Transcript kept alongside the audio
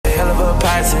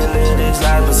try to live this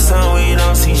life, but some we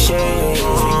don't see shade. She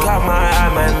caught my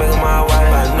eye, might make my wife.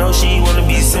 I know she wanna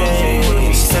be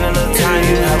saved. Spend a little time,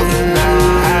 you have a good night.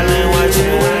 I live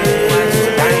watching waves.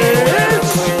 I ain't without a cred.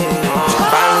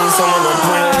 Finally someone to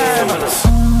pray.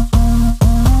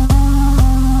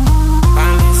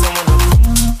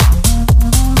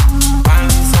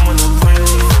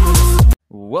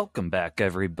 Welcome back,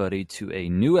 everybody, to a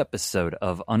new episode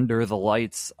of Under the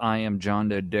Lights. I am John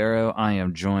Dodaro. I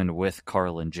am joined with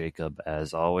Carlin Jacob,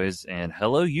 as always, and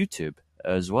hello, YouTube,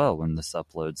 as well, when this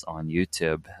uploads on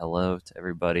YouTube. Hello to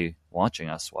everybody watching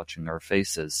us, watching our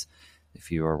faces.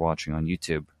 If you are watching on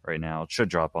YouTube right now, it should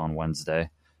drop on Wednesday.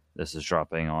 This is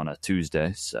dropping on a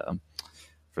Tuesday, so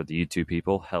for the YouTube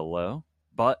people, hello.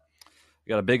 But we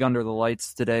got a big Under the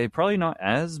Lights today. Probably not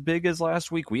as big as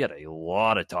last week. We had a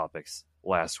lot of topics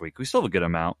last week. We still have a good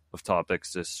amount of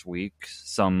topics this week.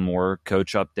 Some more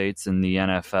coach updates in the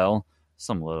NFL.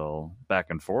 Some little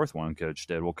back and forth one coach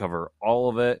did. We'll cover all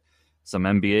of it. Some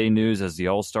NBA news as the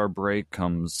All Star break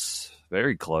comes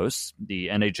very close. The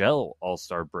NHL All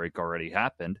Star break already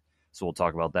happened, so we'll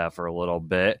talk about that for a little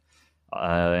bit.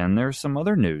 And there's some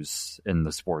other news in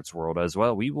the sports world as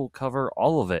well. We will cover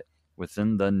all of it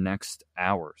within the next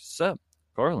hour. So,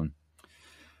 Carlin,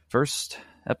 first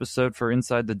episode for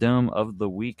Inside the Dome of the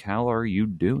week. How are you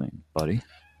doing, buddy?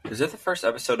 Is it the first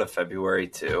episode of February,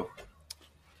 too?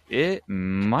 It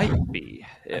might be.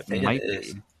 It might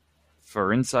be.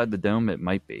 For Inside the Dome, it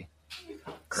might be.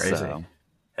 Crazy. So,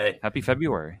 hey. Happy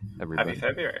February, everybody. Happy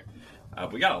February.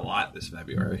 We got a lot this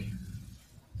February.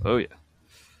 Oh, yeah.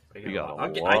 We got a I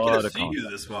get lot to of see you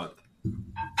this month.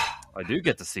 I do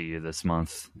get to see you this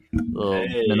month.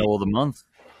 Middle of the month.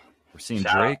 We're seeing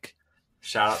Drake.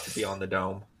 Shout out to Be on the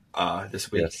Dome this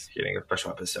week. Yes. Getting a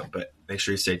special episode, but make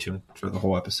sure you stay tuned for the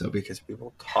whole episode because we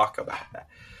will talk about that.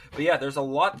 But yeah, there's a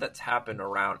lot that's happened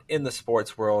around in the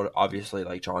sports world. Obviously,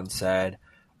 like John said,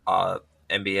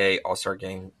 NBA All Star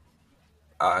game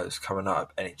is coming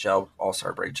up. NHL All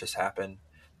Star break just happened.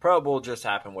 Pro Bowl just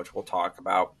happened, which we'll talk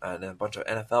about, and a bunch of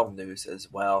NFL news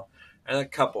as well, and a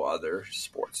couple other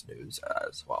sports news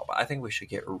as well. But I think we should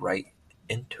get right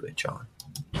into it, John.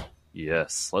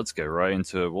 Yes, let's get right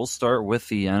into it. We'll start with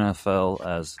the NFL,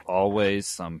 as always.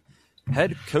 Some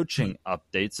head coaching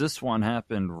updates. This one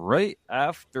happened right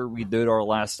after we did our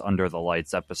last Under the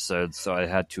Lights episode, so I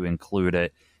had to include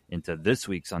it into this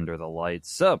week's Under the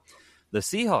Lights. So, the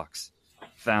Seahawks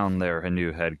found their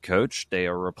new head coach. They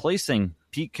are replacing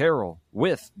Pete Carroll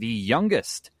with the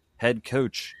youngest head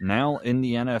coach now in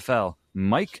the NFL,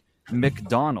 Mike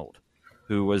Macdonald,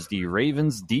 who was the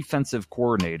Ravens defensive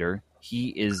coordinator. He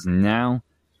is now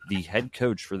the head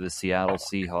coach for the Seattle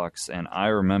Seahawks, and I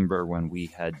remember when we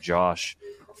had Josh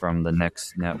from the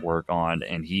Next Network on,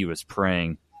 and he was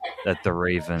praying that the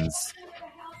Ravens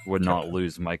would not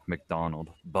lose Mike Macdonald,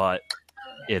 but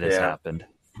it has happened.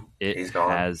 It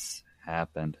has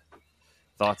happened.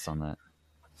 Thoughts on that?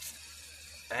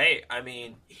 Hey, I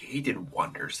mean, he did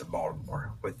wonders in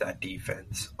Baltimore with that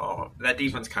defense. That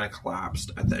defense kind of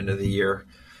collapsed at the end of the year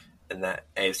in that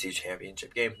AFC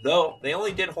Championship game. Though, they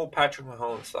only did hold Patrick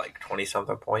Mahomes like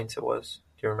 20-something points it was.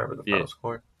 Do you remember the final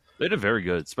score? They did very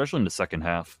good, especially in the second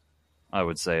half, I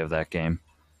would say, of that game.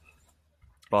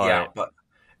 But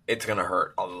it's going to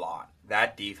hurt a lot.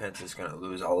 That defense is going to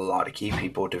lose a lot of key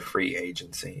people to free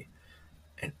agency.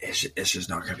 And it's just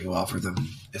not going to be well for them.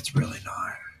 It's really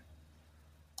not.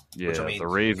 Yeah, which, I mean, the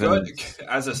Ravens. Good.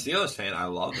 As a Steelers fan, I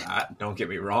love that. Don't get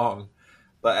me wrong.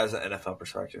 But as an NFL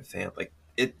perspective fan, like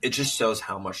it just shows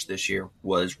how much this year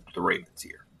was the Ravens'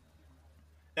 year.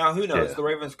 Now, who knows? Yeah. The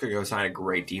Ravens could go sign a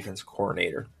great defense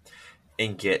coordinator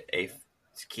and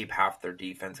keep half their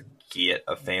defense and get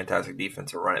a fantastic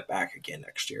defense and run it back again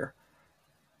next year.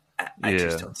 I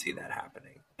just don't see that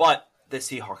happening. But the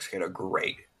Seahawks get a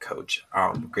great coach,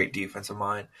 great defensive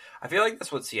mind. I feel like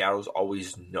that's what Seattle's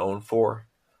always known for.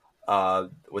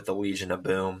 With the Legion of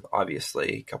Boom,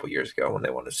 obviously, a couple years ago when they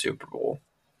won the Super Bowl,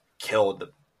 killed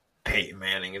the Peyton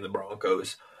Manning and the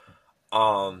Broncos.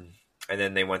 And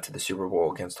then they went to the Super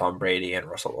Bowl against Tom Brady and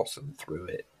Russell Wilson threw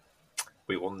it.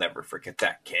 We will never forget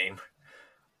that game.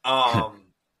 But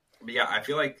yeah, I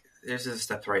feel like this is a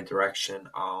step the right direction.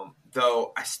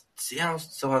 Though Seattle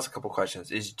still has a couple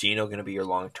questions. Is Geno going to be your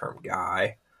long-term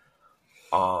guy?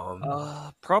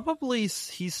 Probably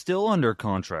he's still under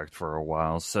contract for a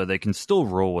while, so they can still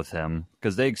roll with him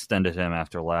because they extended him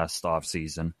after last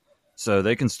offseason. So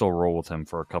they can still roll with him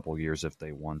for a couple years if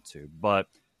they want to. But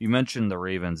you mentioned the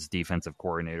Ravens defensive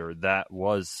coordinator. That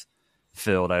was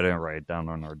filled. I didn't write it down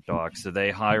on our doc. So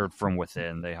they hired from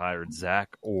within. They hired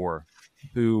Zach Orr,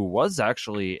 who was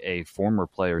actually a former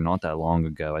player not that long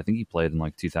ago. I think he played in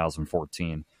like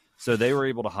 2014. So they were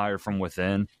able to hire from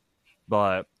within,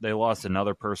 but they lost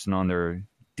another person on their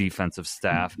defensive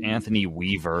staff, Anthony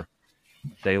Weaver.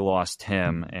 They lost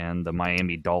him, and the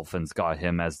Miami Dolphins got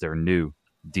him as their new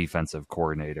defensive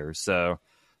coordinator. So a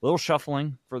little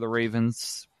shuffling for the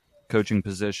Ravens coaching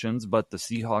positions, but the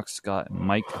Seahawks got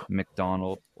Mike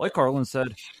Macdonald. Like Carlin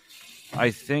said,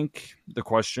 I think the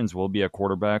questions will be at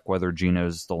quarterback, whether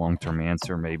Geno's the long-term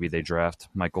answer. Maybe they draft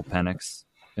Michael Penix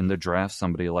in the draft,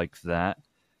 somebody like that.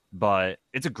 But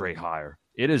it's a great hire.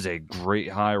 It is a great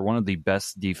hire. One of the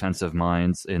best defensive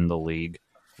minds in the league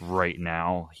right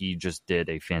now. He just did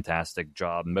a fantastic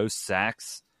job. Most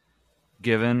sacks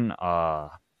given. It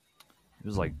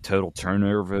was like total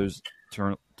turnovers.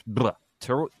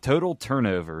 Total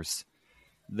turnovers.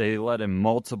 They led in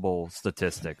multiple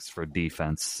statistics for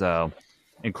defense. So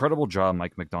incredible job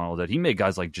Mike Macdonald did. He made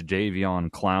guys like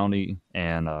Jadeveon Clowney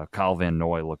and Kyle Van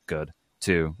Noy look good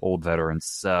too, old veterans.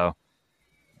 So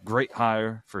great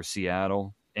hire for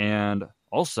Seattle. And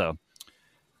also,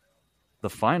 the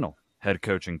final head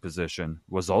coaching position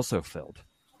was also filled.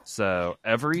 So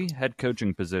every head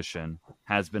coaching position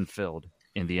has been filled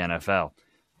in the NFL.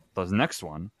 The next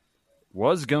one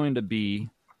was going to be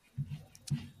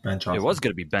Ben Johnson. It was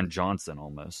going to be Ben Johnson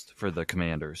almost for the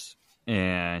Commanders.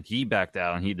 And he backed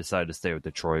out and he decided to stay with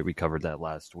Detroit. We covered that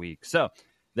last week. So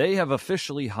they have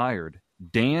officially hired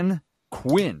Dan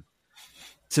Quinn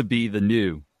to be the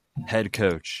new head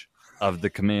coach of the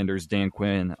Commanders. Dan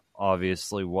Quinn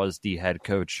obviously was the head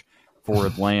coach for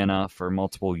Atlanta for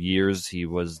multiple years. He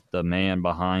was the man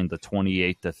behind the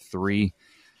 28-3.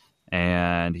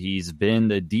 And he's been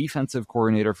the defensive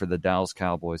coordinator for the Dallas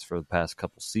Cowboys for the past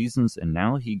couple seasons, and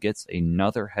now he gets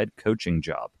another head coaching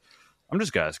job. I'm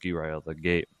just going to ask you right out of the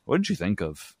gate, what did you think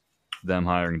of them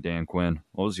hiring Dan Quinn?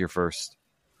 What was your first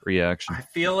reaction? I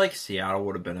feel like Seattle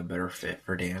would have been a better fit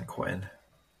for Dan Quinn.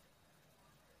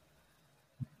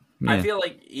 Yeah. I feel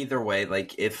like either way,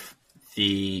 like if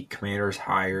the Commanders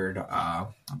hired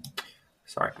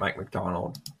Mike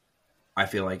Macdonald, I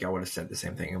feel like I would have said the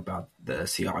same thing about the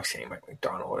Seahawks saying Mike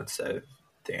Macdonald instead of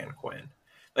Dan Quinn.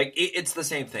 Like, it's the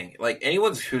same thing. Like,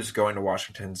 anyone who's going to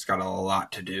Washington's got a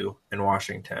lot to do in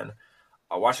Washington.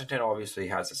 Washington obviously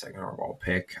has a second overall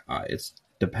pick. It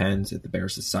depends if the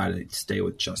Bears decide to stay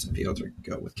with Justin Fields or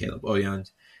go with Caleb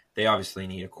Williams. They obviously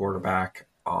need a quarterback.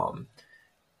 And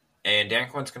Dan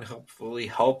Quinn's going to hopefully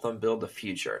help them build the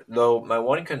future. Though, my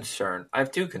one concern, I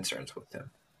have two concerns with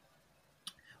him.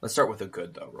 Let's start with the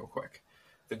good, though, real quick.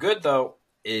 The good, though,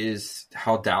 is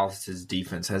how Dallas's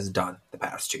defense has done the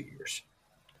past 2 years,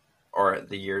 or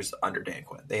the years under Dan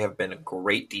Quinn. They have been a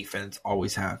great defense,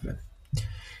 always have been.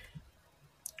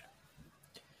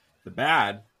 The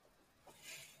bad,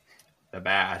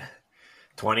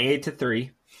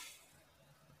 28-3,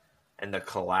 and the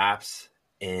collapse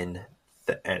in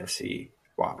the NFC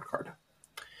wildcard.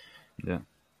 Yeah.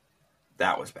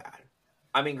 That was bad.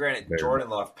 I mean, granted, Jordan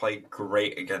Love played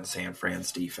great against San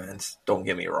Fran's defense. Don't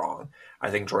get me wrong. I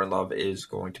think Jordan Love is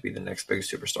going to be the next big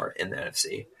superstar in the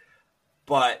NFC.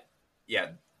 But, yeah,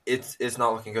 it's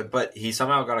not looking good. But he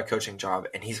somehow got a coaching job,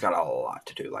 and he's got a lot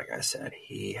to do, like I said.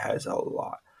 He has a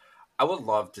lot. I would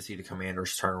love to see the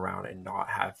Commanders turn around and not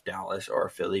have Dallas or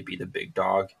Philly be the big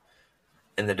dog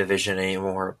in the division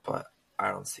anymore, but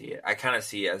I don't see it. I kind of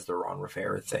see it as the Ron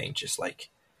Rivera thing, just like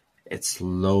it's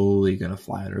slowly going to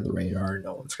fly under the radar.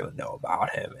 No one's going to know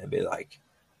about him and be like,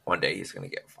 one day he's going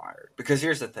to get fired. Because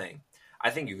here's the thing.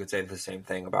 I think you could say the same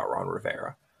thing about Ron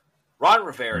Rivera. Ron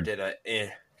Rivera did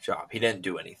a job. He didn't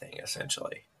do anything,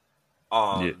 essentially.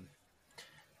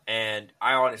 And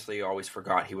I honestly always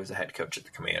forgot he was a head coach at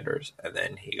the Commanders, and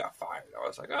then he got fired. I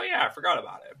was like, oh, yeah, I forgot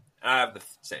about him. And I have the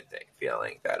same thing,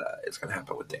 feeling that it's going to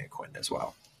happen with Dan Quinn as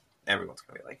well. Everyone's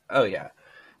going to be like, oh, yeah,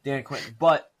 Dan Quinn.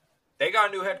 But they got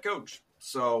a new head coach.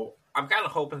 So I'm kind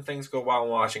of hoping things go well in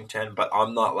Washington, but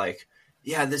I'm not like,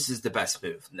 yeah, this is the best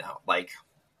move. No, like,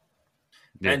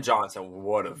 Ben Johnson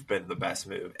would have been the best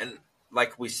move. And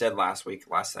like we said last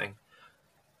thing,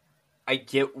 I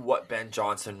get what Ben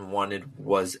Johnson wanted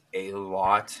was a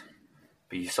lot,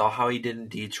 but you saw how he did in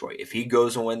Detroit. If he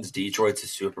goes and wins Detroit's a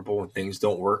Super Bowl and things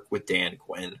don't work with Dan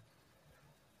Quinn,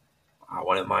 I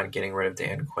wouldn't mind getting rid of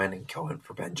Dan Quinn and going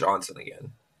for Ben Johnson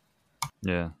again.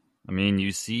 Yeah. I mean,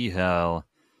 you see how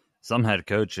some head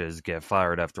coaches get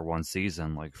fired after one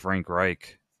season, like Frank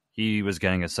Reich. He was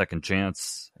getting a second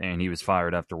chance, and he was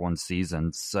fired after one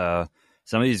season. So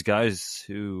some of these guys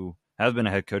who have been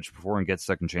a head coach before and get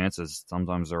second chances,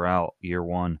 sometimes they're out year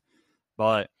one.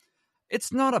 But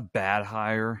it's not a bad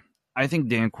hire. I think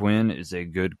Dan Quinn is a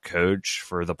good coach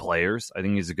for the players. I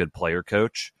think he's a good player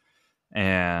coach.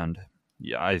 And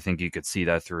yeah, I think you could see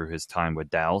that through his time with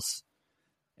Dallas.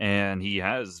 And he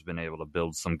has been able to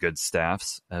build some good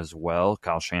staffs as well.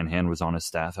 Kyle Shanahan was on his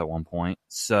staff at one point.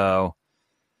 So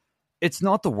it's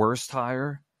not the worst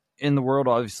hire in the world.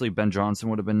 Obviously, Ben Johnson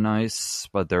would have been nice,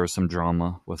 but there was some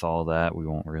drama with all that. We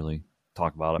won't really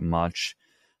talk about it much.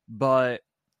 But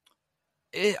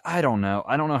I don't know.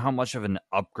 I don't know how much of an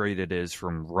upgrade it is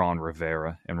from Ron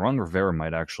Rivera. And Ron Rivera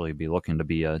might actually be looking to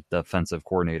be a defensive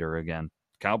coordinator again.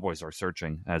 Cowboys are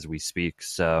searching as we speak.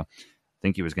 So I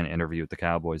think he was going to interview with the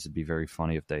Cowboys. It'd be very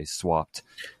funny if they swapped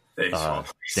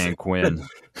Dan Quinn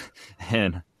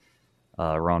and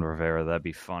Ron Rivera. That'd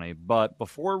be funny. But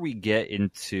before we get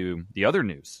into the other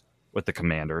news with the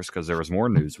Commanders, because there was more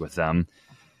news with them,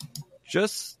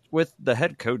 just with the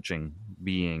head coaching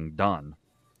being done,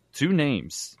 2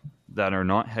 names that are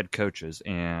not head coaches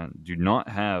and do not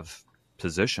have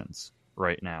positions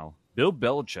right now, Bill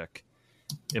Belichick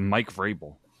and Mike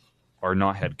Vrabel, are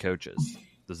not head coaches.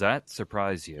 Does that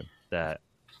surprise you that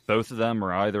both of them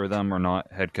or either of them are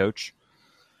not head coach?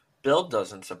 Bill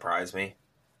doesn't surprise me,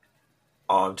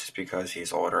 just because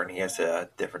he's older and he has a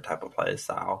different type of play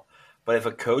style. But if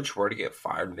a coach were to get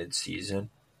fired mid-season,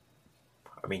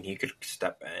 I mean, he could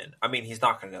step in. I mean, he's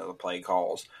not going to know the play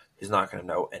calls. He's not going to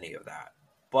know any of that.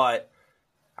 But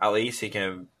at least he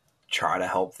can try to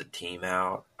help the team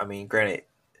out. I mean, granted,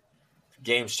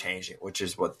 game's changing, which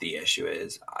is what the issue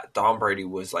is. Tom Brady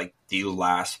was like the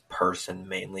last person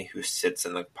mainly who sits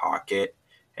in the pocket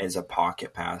and is a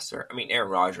pocket passer. I mean, Aaron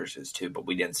Rodgers is too, but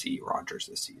we didn't see Rodgers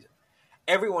this season.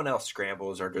 Everyone else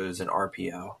scrambles or does an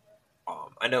RPO.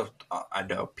 I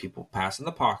know people pass in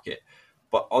the pocket,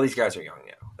 but all these guys are young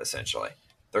now, essentially.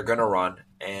 They're going to run,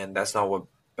 and that's not what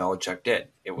Belichick did.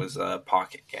 It was a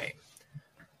pocket game.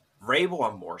 Vrabel,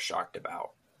 I'm more shocked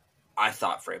about. I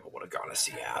thought Vrabel would have gone to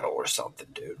Seattle or something,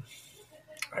 dude.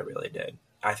 I really did.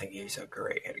 I think he's a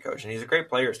great head coach, and he's a great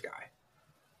players guy.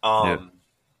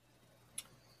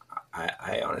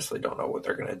 I honestly don't know what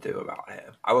they're going to do about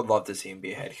him. I would love to see him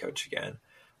be a head coach again,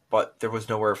 but there was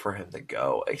nowhere for him to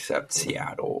go except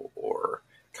Seattle or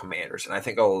Commanders, and I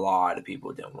think a lot of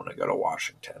people didn't want to go to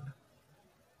Washington.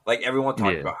 Like, everyone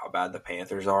talked about how bad the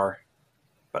Panthers are,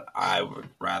 but I would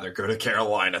rather go to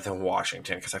Carolina than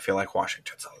Washington because I feel like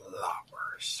Washington's a lot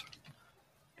worse,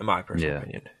 in my personal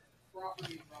opinion.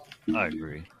 I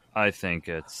agree. I think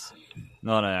it's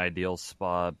not an ideal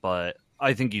spot, but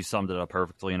I think you summed it up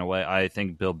perfectly in a way. I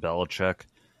think Bill Belichick,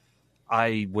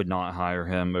 I would not hire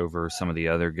him over some of the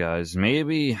other guys.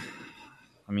 Maybe,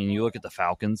 I mean, you look at the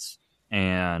Falcons,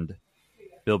 and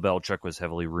Bill Belichick was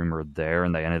heavily rumored there,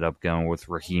 and they ended up going with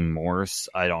Raheem Morris.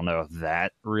 I don't know if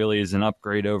that really is an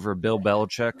upgrade over Bill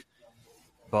Belichick,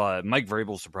 but Mike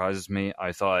Vrabel surprises me.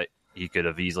 I thought he could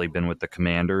have easily been with the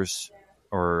Commanders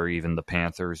or even the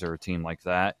Panthers or a team like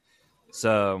that.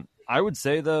 So I would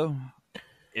say, though,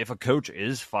 if a coach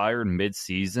is fired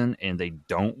mid-season and they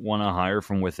don't want to hire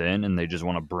from within and they just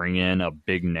want to bring in a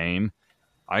big name,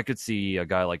 I could see a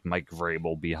guy like Mike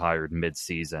Vrabel be hired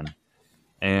mid-season.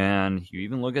 And you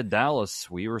even look at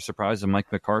Dallas. We were surprised that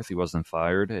Mike McCarthy wasn't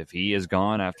fired. If he is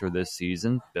gone after this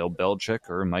season, Bill Belichick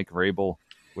or Mike Vrabel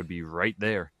would be right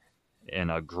there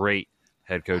in a great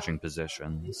head coaching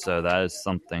position. So that is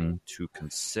something to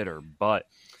consider. But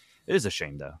it is a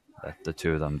shame, though, that the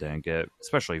two of them didn't get,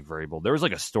 especially Vrabel. There was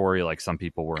like a story like some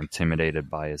people were intimidated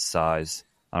by his size.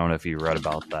 I don't know if you read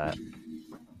about that,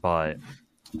 but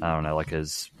I don't know, like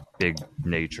his big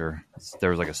nature.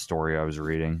 There was like a story I was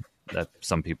reading that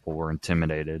some people were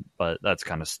intimidated, but that's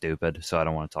kind of stupid, so I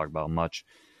don't want to talk about it much.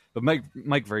 But Mike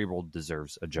Vrabel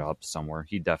deserves a job somewhere.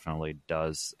 He definitely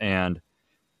does. And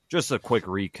just a quick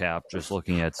recap, just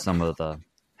looking at some of the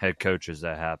head coaches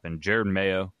that happened. Jared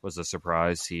Mayo was a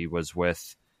surprise. He's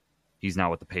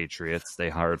now with the Patriots. They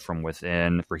hired from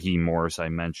within. Raheem Morris, I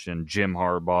mentioned. Jim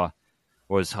Harbaugh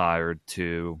was hired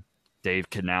to. Dave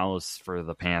Canales for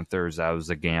the Panthers. That was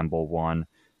a gamble one.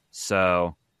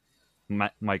 So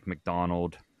Mike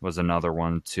McDonald was another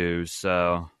one too.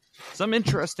 So some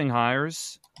interesting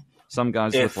hires. Some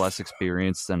guys with less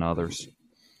experience than others.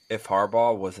 If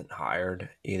Harbaugh wasn't hired,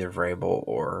 either Vrabel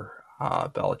or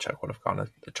Belichick would have gone to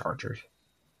the Chargers.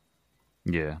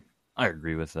 Yeah, I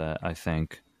agree with that. I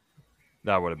think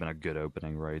that would have been a good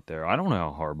opening right there. I don't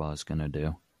know how Harbaugh's going to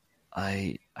do.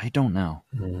 I don't know.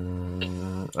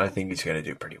 I think he's going to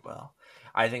do pretty well.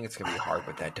 I think it's going to be hard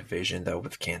with that division, though,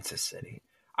 with Kansas City.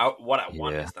 What I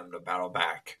want is them to battle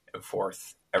back and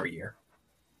forth every year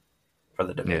for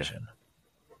the division.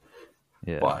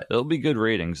 Yeah, but it'll be good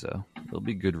ratings, though. It'll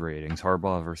be good ratings.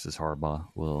 Harbaugh versus Harbaugh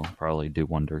will probably do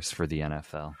wonders for the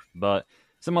NFL. But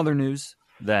some other news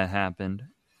that happened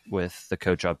with the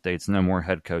coach updates, no more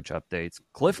head coach updates.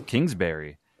 Cliff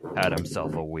Kingsbury had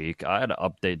himself a week. I had to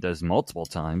update this multiple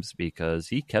times because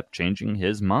he kept changing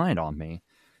his mind on me.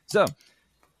 So,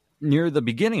 near the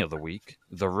beginning of the week,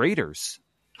 the Raiders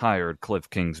hired Cliff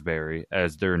Kingsbury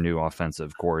as their new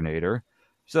offensive coordinator.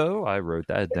 So I wrote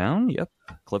that down. Yep,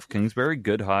 Cliff Kingsbury,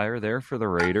 good hire there for the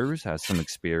Raiders. Has some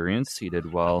experience. He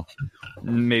did well,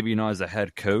 maybe not as a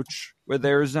head coach with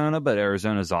Arizona, but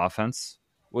Arizona's offense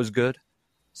was good.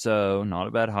 So not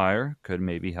a bad hire. Could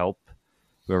maybe help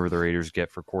whoever the Raiders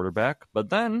get for quarterback. But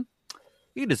then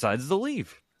he decides to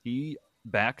leave. He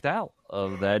backed out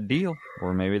of that deal.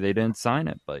 Or maybe they didn't sign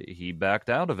it, but he backed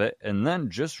out of it. And then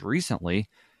just recently,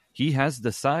 he has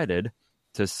decided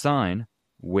to sign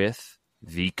with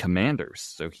the Commanders.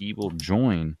 So he will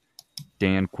join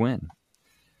Dan Quinn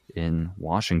in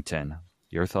Washington.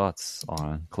 Your thoughts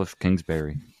on Cliff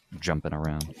Kingsbury jumping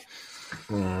around?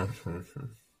 Mm-hmm.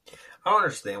 I don't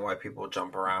understand why people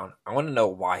jump around. I want to know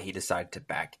why he decided to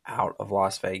back out of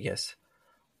Las Vegas.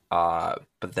 But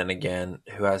then again,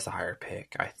 who has the higher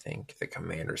pick? I think the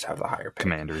Commanders have the higher pick.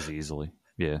 Commanders easily.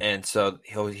 Yeah. And so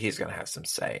he's going to have some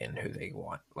say in who they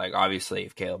want. Like, obviously,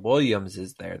 if Caleb Williams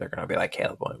is there, they're going to be like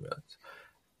Caleb Williams,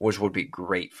 which would be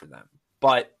great for them.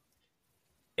 But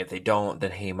if they don't,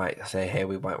 then he might say, hey,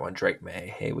 we might want Drake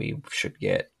May. Hey, we should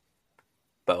get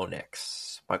Bo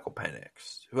Nix, Michael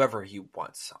Penix, whoever he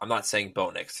wants. I'm not saying Bo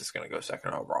Nix is going to go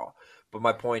second overall. But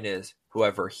my point is,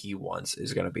 whoever he wants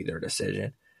is going to be their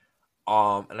decision.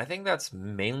 And I think that's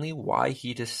mainly why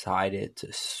he decided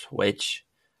to switch.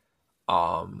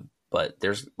 But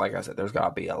there's, like I said, there's got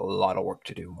to be a lot of work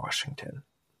to do in Washington.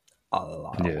 A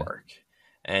lot of work.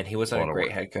 And he wasn't a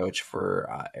great head coach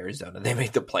for Arizona. They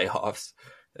made the playoffs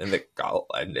and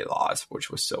they lost, which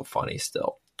was so funny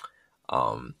still.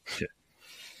 It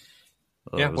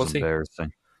we'll was see.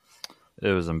 Embarrassing. It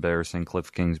was embarrassing.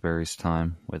 Cliff Kingsbury's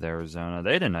time with Arizona.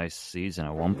 They had a nice season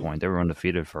at one point. They were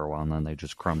undefeated for a while, and then they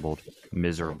just crumbled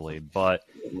miserably. But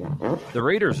the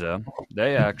Raiders, though,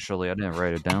 they actually, I didn't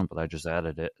write it down, but I just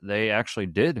added it. They actually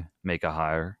did make a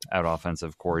hire at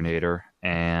offensive coordinator,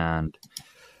 and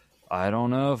I don't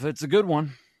know if it's a good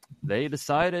one. They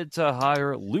decided to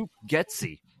hire Luke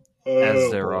Getsy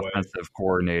as their offensive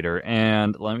coordinator.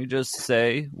 And let me just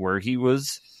say where he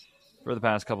was for the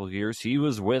past couple of years. He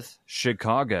was with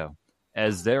Chicago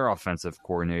as their offensive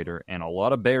coordinator, and a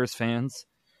lot of Bears fans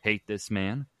hate this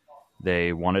man.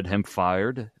 They wanted him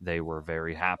fired. They were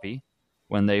very happy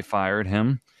when they fired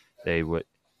him. Luke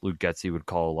Getsy would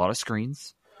call a lot of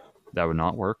screens. That would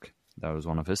not work. That was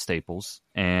one of his staples.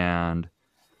 And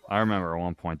I remember at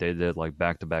one point they did like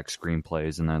back-to-back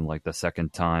screenplays, and then like the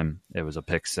second time it was a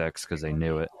pick six because they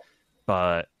knew it.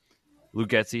 But Luke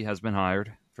Getsy has been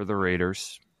hired for the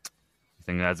Raiders. You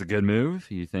think that's a good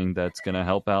move? You think that's going to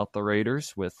help out the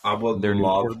Raiders with their new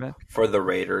quarterback? For the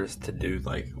Raiders to do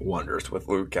like wonders with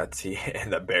Luke Getsy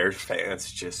and the Bears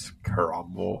fans just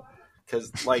crumble.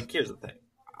 Because like, here's the thing: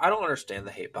 I don't understand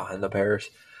the hate behind the Bears,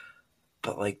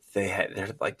 but like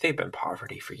they've been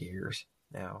poverty for years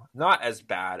now. Not as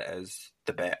bad as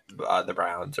the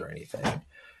Browns or anything,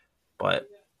 but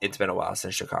it's been a while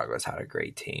since Chicago's had a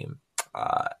great team.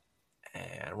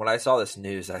 And when I saw this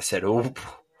news, I said, "Oh."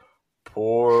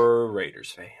 Poor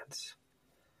Raiders fans.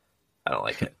 I don't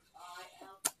like it.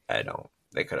 I don't.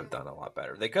 They could have done a lot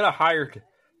better. They could have hired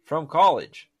from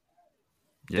college.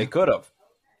 Yeah. They could have.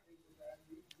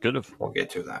 We'll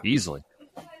get to that. Easily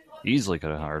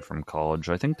could have hired from college.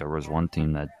 I think there was one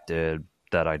team that did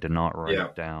that I did not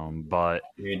write down, but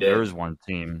there was one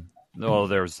team. Well,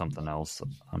 there was something else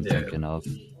I'm thinking of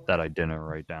that I didn't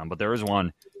write down, but there was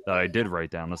one that I did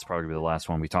write down. That's probably the last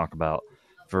one we talk about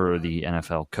for the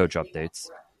NFL coach updates.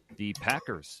 The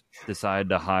Packers decided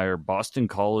to hire Boston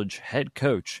College head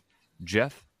coach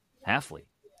Jeff Hafley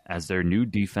as their new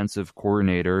defensive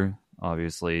coordinator.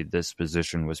 Obviously, this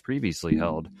position was previously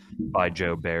held by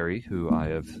Joe Barry, who I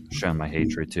have shown my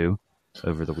hatred to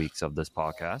over the weeks of this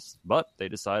podcast. But they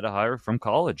decided to hire from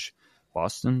college,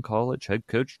 Boston College head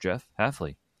coach Jeff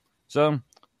Hafley. So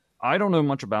I don't know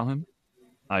much about him.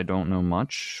 I don't know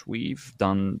much. We've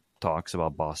done talks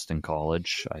about Boston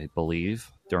College, I believe,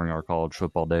 during our college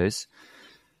football days.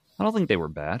 I don't think they were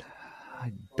bad.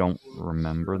 I don't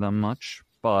remember them much,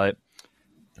 but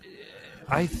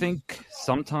I think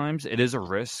sometimes it is a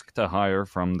risk to hire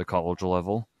from the college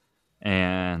level.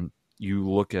 And you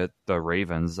look at the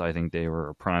Ravens, I think they were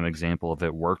a prime example of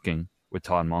it working with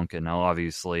Todd Monken. Now,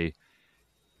 obviously,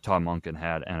 Todd Monken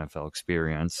had NFL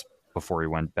experience before he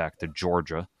went back to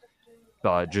Georgia.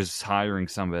 But just hiring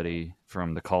somebody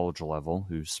from the college level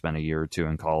who's spent a year or two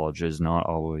in college is not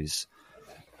always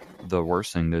the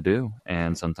worst thing to do.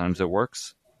 And sometimes it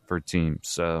works for teams.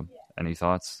 So any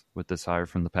thoughts with this hire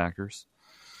from the Packers?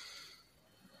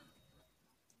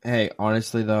 Hey,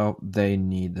 honestly though, they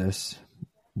need this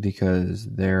because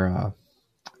their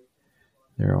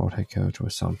old head coach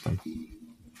was something.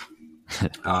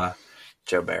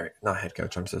 Joe Barry, not head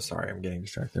coach. I'm so sorry, I'm getting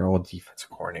distracted. Their old defensive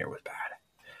coordinator was bad.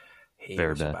 He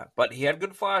Very was bad. But he had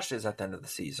good flashes at the end of the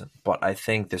season. But I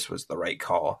think this was the right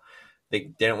call. They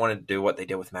didn't want to do what they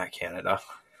did with Matt Canada.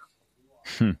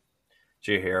 Did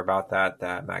you hear about that?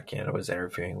 That Matt Canada was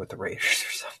interviewing with the Raiders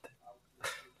or something.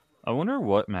 I wonder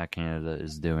what Matt Canada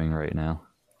is doing right now.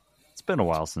 It's been a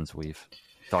while since we've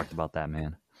talked about that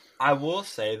man. I will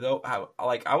say though,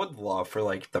 I would love for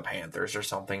like the Panthers or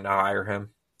something to hire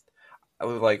him. I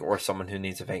would like, or someone who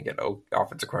needs a vacant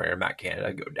offensive coordinator, Matt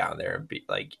Canada, go down there and be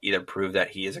like either prove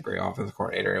that he is a great offensive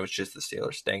coordinator and it was just the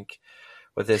Steelers stink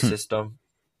with his system,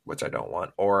 which I don't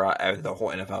want, or the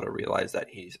whole NFL to realize that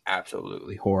he's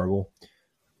absolutely horrible.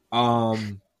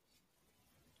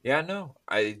 Yeah, no,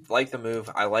 I like the move.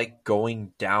 I like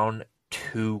going down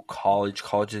to college.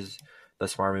 College is the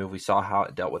smart move. We saw how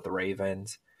it dealt with the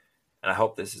Ravens. And I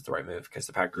hope this is the right move because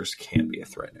the Packers can be a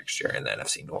threat next year in the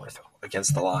NFC North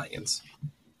against the Lions.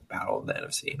 Battle of the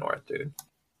NFC North, dude.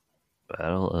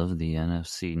 Battle of the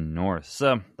NFC North.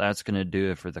 So that's going to do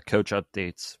it for the coach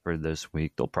updates for this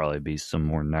week. There'll probably be some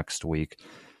more next week.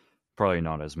 Probably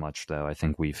not as much, though. I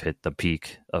think we've hit the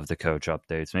peak of the coach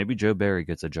updates. Maybe Joe Barry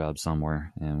gets a job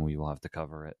somewhere, and we will have to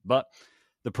cover it. But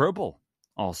the Pro Bowl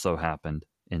also happened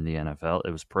in the NFL.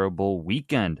 It was Pro Bowl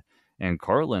weekend. And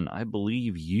Carlin, I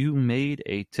believe you made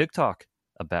a TikTok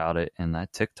about it, and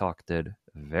that TikTok did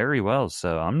very well.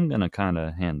 So I'm going to kind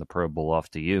of hand the Pro Bowl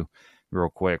off to you real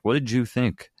quick. What did you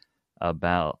think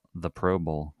about the Pro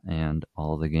Bowl and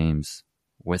all the games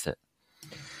with it?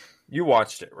 You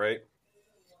watched it, right?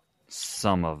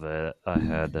 Some of it. I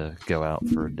had to go out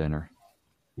for dinner.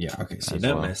 Yeah, okay, so you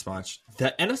didn't miss much.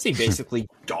 The NFC basically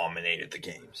dominated the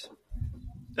games.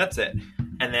 That's it.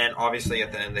 And then obviously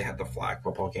at the end they had the flag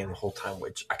football game the whole time,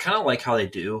 which I kind of like how they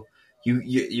do.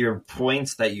 Your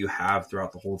points that you have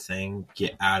throughout the whole thing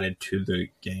get added to the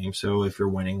game. So if you're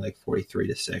winning like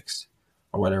 43-6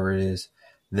 or whatever it is,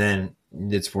 then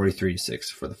it's 43-6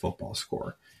 for the football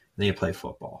score. And then you play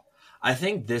football. I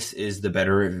think this is the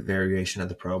better variation of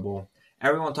the Pro Bowl.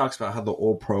 Everyone talks about how the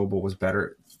old Pro Bowl was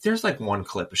better. There's like one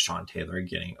clip of Sean Taylor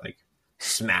getting like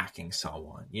smacking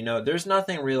someone. You know, there's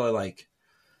nothing really like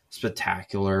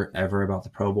spectacular ever about the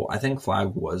Pro Bowl. I think flag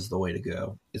was the way to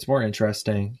go. It's more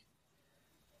interesting.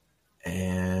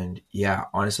 And yeah,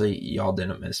 honestly, y'all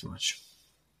didn't miss much.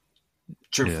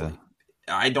 Truthfully.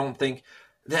 Yeah. I don't think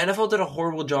the NFL did a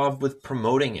horrible job with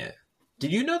promoting it.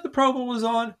 Did you know the Pro Bowl was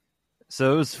on?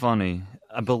 So it was funny.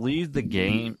 I believe the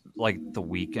game, like the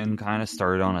weekend, kind of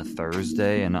started on a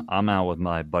Thursday, and I'm out with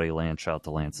my buddy Lance. Shout out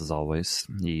to Lance as always.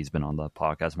 He's been on the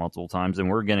podcast multiple times, and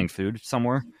we're getting food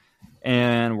somewhere,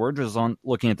 and we're just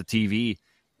looking at the TV,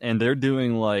 and they're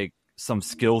doing like some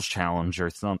skills challenge or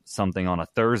something on a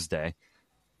Thursday.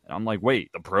 And I'm like,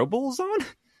 wait, the Pro Bowl's on?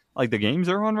 Like the games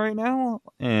are on right now?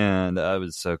 And I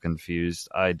was so confused.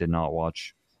 I did not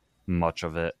watch much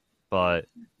of it. But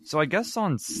so I guess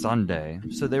on Sunday,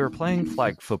 so they were playing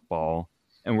flag football,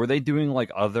 and were they doing like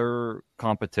other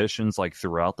competitions like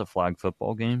throughout the flag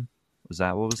football game? Was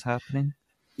that what was happening?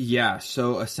 Yeah.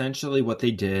 So essentially, what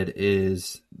they did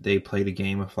is they played a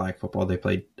game of flag football. They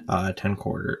played 10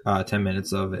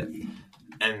 minutes of it,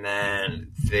 and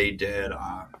then they did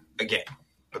a game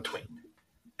between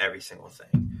every single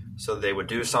thing. So they would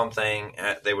do something.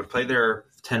 They would play their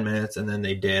 10 minutes, and then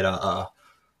they did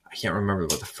I can't remember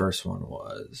what the first one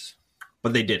was,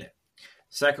 but they did it.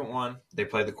 Second one, they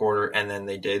played the quarter, and then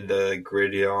they did the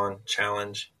Gridiron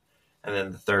challenge. And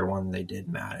then the third one, they did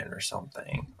Madden or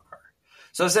something.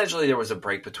 So essentially, there was a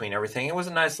break between everything. It was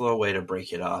a nice little way to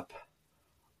break it up.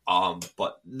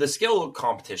 But the skill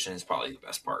competition is probably the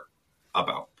best part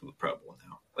about the Pro Bowl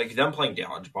now. Like, them playing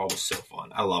dodgeball was so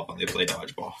fun. I love when they play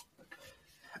dodgeball.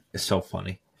 It's so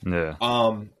funny. Yeah.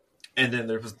 And then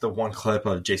there was the one clip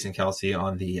of Jason Kelsey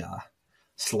on the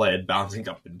sled bouncing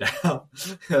up and down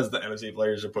as the NFC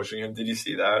players are pushing him. Did you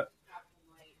see that?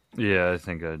 Yeah, I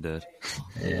think I did.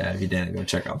 Yeah, if you didn't, go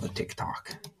check out the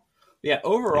TikTok. Yeah,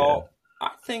 overall,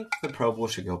 I think the Pro Bowl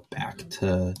should go back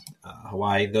to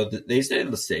Hawaii. Though they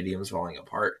said the stadium's falling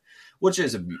apart, which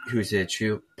is a who's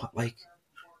issue. But, like,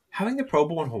 having the Pro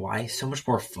Bowl in Hawaii is so much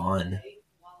more fun.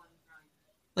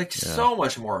 Like, so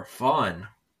much more fun.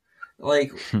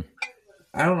 Like,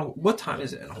 I don't know. What time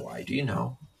is it in Hawaii? Do you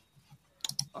know?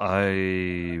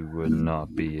 I would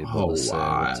not be able to say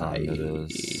what time it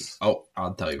is. Oh,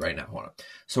 I'll tell you right now. Hold on.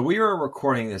 So we are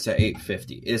recording this at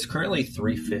 8:50. It is currently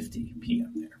 3:50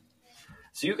 p.m. there.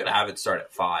 So you could have it start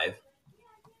at 5,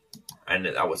 and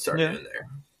I would start in there.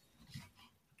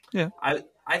 Yeah,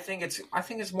 I think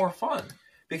it's more fun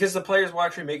because the players will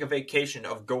actually make a vacation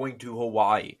of going to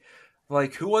Hawaii.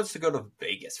 Like, who wants to go to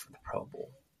Vegas for the Pro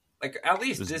Bowl? Like, at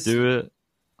least just do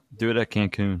it at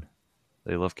Cancun.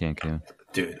 They love Cancun.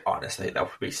 Dude, honestly, that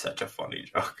would be such a funny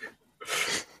joke.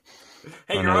 Hey,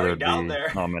 I you're know already there'd down be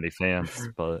there. not many fans,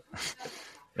 but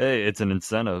hey, it's an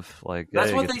incentive. Like, That's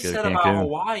hey, what you they get to go said to about Cancun.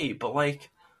 Hawaii. But, like,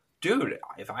 dude,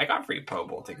 if I got free Pro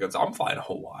Bowl tickets, I'm flying to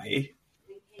Hawaii.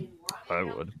 I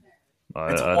would.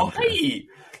 It's I don't care. Hawaii.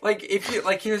 Like, if you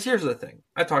like, here's the thing.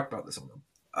 I talked about this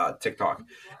on TikTok.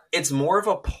 It's more of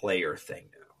a player thing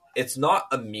now. It's not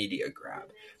a media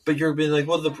grab. But you're being like,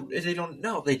 well,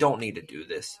 they don't need to do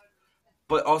this.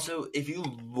 But also, if you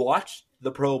watch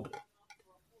the Pro Bowl,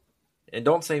 and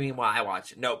don't say me, well, I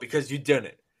watched it. No, because you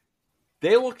didn't.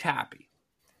 They looked happy.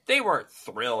 They weren't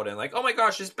thrilled and like, oh my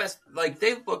gosh, it's best. Like,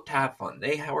 they looked to have fun.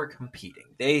 They were competing.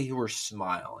 They were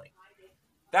smiling.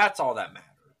 That's all that mattered.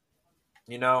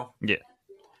 You know? Yeah.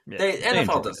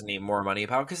 NFL doesn't need more money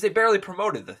about it because they barely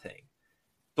promoted the thing.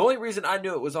 The only reason I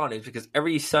knew it was on is because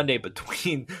every Sunday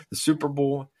between the Super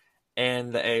Bowl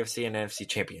and the AFC and NFC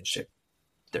Championship,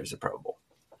 there's a Pro Bowl.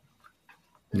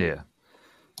 Yeah.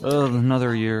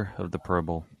 Another year of the Pro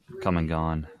Bowl come and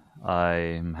gone.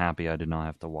 I'm happy I did not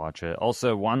have to watch it.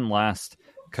 Also, one last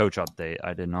coach update.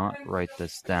 I did not write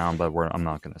this down, but I'm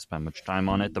not going to spend much time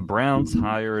on it. The Browns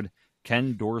hired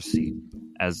Ken Dorsey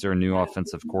as their new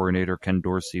offensive coordinator. Ken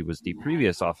Dorsey was the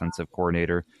previous offensive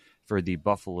coordinator for the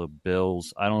Buffalo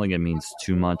Bills. I don't think it means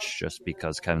too much just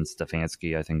because Kevin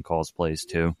Stefanski, I think, calls plays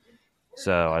too.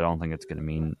 So I don't think it's going to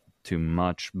mean too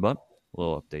much, but a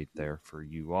little update there for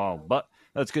you all. But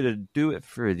that's going to do it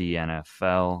for the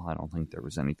NFL. I don't think there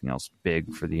was anything else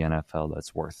big for the NFL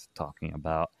that's worth talking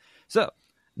about. So,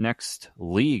 next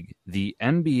league, the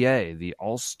NBA, the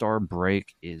All Star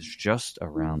break is just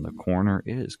around the corner.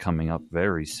 It is coming up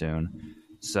very soon.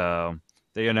 So,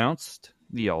 they announced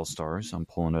the All Stars. I'm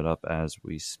pulling it up as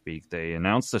we speak. They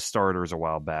announced the starters a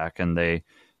while back, and they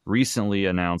recently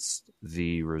announced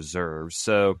the reserves.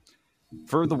 So,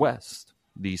 for the West,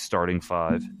 the starting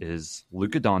five is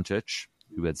Luka Doncic,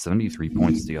 who had 73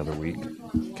 points the other week,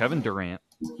 Kevin Durant,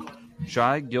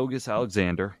 Shai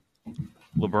Gilgeous-Alexander,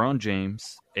 LeBron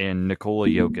James, and Nikola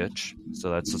Jokic. So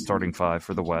that's the starting five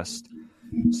for the West.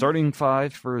 Starting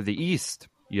five for the East,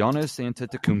 Giannis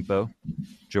Antetokounmpo,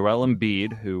 Joel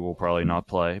Embiid, who will probably not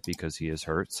play because he is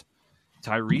hurt,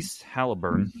 Tyrese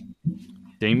Halliburton,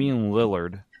 Damian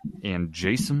Lillard, and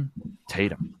Jason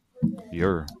Tatum.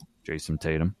 You're Jason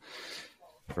Tatum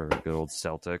for good old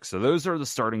Celtics. So those are the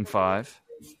starting five.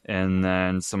 And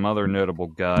then some other notable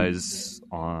guys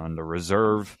on the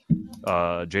reserve.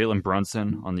 Jalen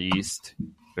Brunson on the East,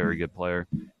 very good player.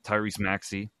 Tyrese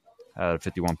Maxey had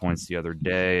 51 points the other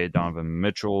day. Donovan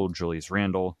Mitchell, Julius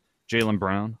Randle, Jaylen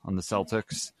Brown on the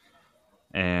Celtics.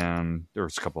 And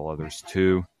there's a couple others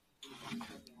too.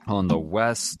 On the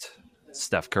West,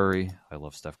 Steph Curry. I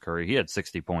love Steph Curry. He had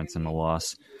 60 points in the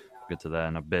loss. We'll get to that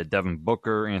in a bit. Devin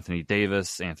Booker, Anthony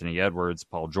Davis, Anthony Edwards,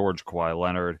 Paul George, Kawhi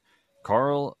Leonard,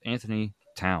 Karl Anthony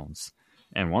Towns.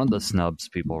 And one of the snubs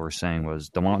people were saying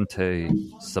was Domantas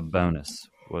Sabonis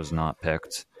was not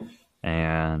picked.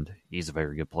 And he's a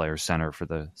very good player, center for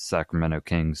the Sacramento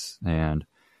Kings. And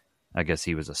I guess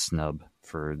he was a snub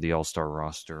for the All-Star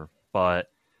roster.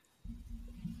 But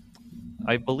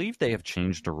I believe they have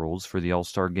changed the rules for the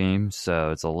All-Star game,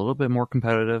 so it's a little bit more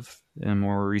competitive in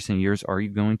more recent years. Are you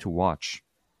going to watch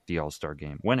the All-Star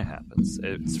game when it happens?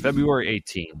 It's February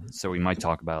 18th, so we might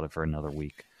talk about it for another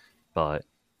week. But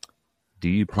do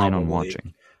you plan on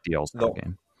watching the All-Star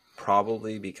game?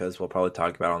 Probably, because we'll probably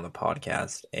talk about it on the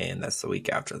podcast, and that's the week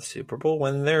after the Super Bowl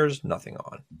when there's nothing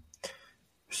on.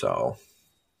 So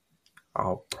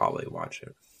I'll probably watch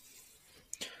it.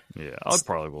 Yeah, I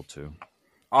probably will too.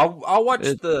 I'll watch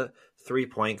the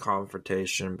 3-point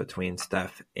confrontation between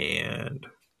Steph and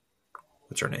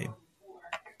what's her name?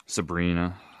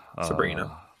 Sabrina.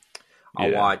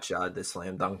 I'll watch the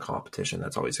slam dunk competition.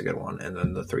 That's always a good one. And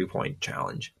then the 3-point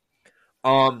challenge.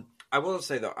 I will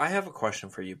say, though, I have a question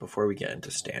for you before we get into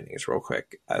standings real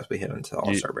quick as we head into the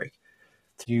All-Star break.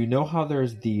 Do you know how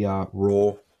there's the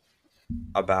Rule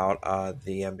about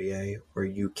the NBA where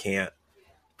you can't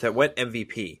 – to win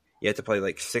MVP, you have to play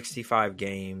like 65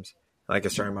 games, like a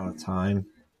certain amount of time?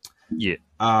 Yeah.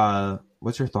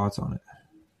 What's your thoughts on it?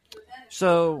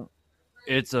 So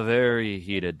it's a very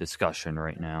heated discussion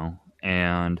right now.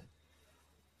 And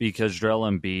because Joel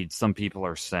Embiid, some people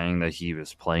are saying that he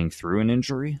was playing through an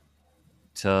injury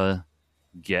to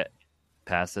get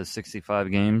past those 65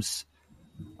 games.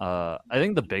 I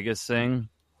think the biggest thing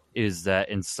is that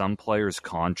in some players'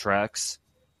 contracts,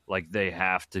 like they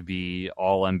have to be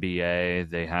all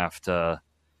NBA, they have to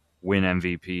win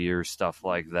MVP or stuff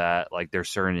like that. Like there's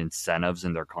certain incentives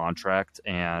in their contract,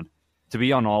 and to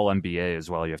be on all NBA as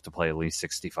well, you have to play at least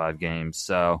 65 games.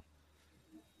 So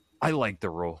I like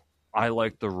the rule. I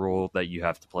like the rule that you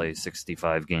have to play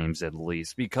 65 games at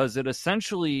least, because it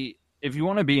essentially, if you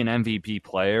want to be an MVP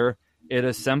player, it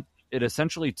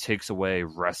essentially takes away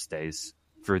rest days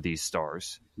for these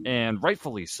stars, and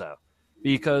rightfully so.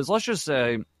 Because let's just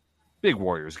say, big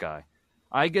Warriors guy,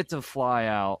 I get to fly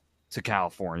out to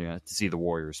California to see the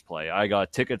Warriors play. I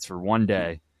got tickets for one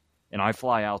day, and I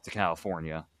fly out to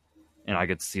California, and I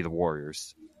get to see the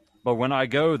Warriors. But when I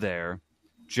go there,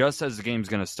 just as the game's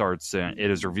going to start soon, it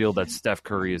is revealed that Steph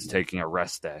Curry is taking a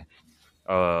rest day,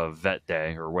 a vet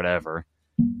day, or whatever,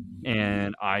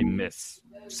 and I miss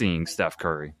seeing Steph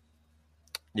Curry.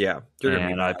 Yeah,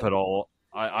 and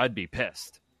I'd be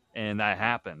pissed, and that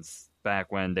happens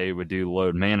back when they would do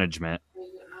load management.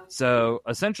 So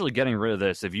essentially, getting rid of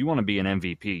this, if you want to be an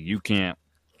MVP, you can't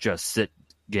just sit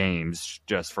games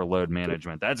just for load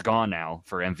management. That's gone now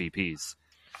for MVPs,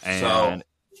 and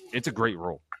it's a great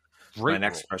rule. My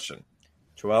next question.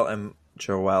 Joel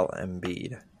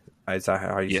Embiid. Is that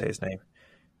how you say his name?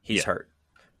 He's hurt.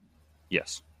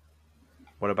 Yes.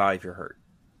 What about if you're hurt?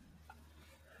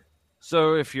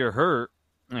 So if you're hurt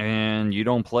and you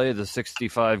don't play the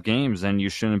 65 games, then you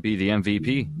shouldn't be the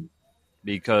MVP,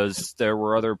 because there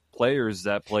were other players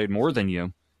that played more than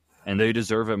you, and they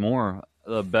deserve it more.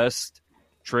 The best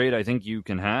trade I think you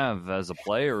can have as a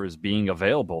player is being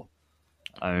available.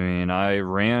 I mean, I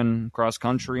ran cross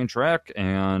country and track,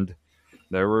 and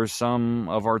there were some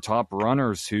of our top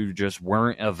runners who just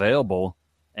weren't available,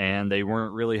 and they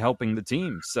weren't really helping the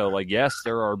team. So, like, yes,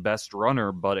 they're our best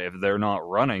runner, but if they're not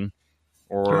running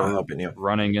or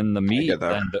running in the meet,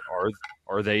 then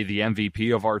are they the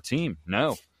MVP of our team?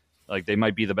 No. Like, they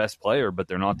might be the best player, but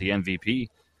they're not the MVP.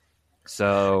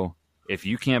 So if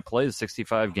you can't play the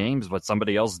 65 games, but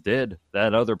somebody else did,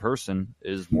 that other person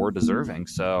is more deserving.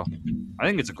 So I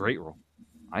think it's a great rule.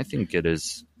 I think it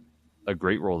is a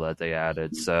great rule that they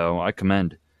added. So I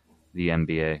commend the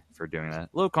NBA for doing that. A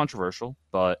little controversial,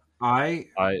 but I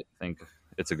think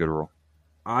it's a good rule.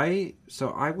 I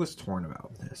was torn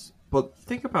about this, but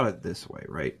think about it this way,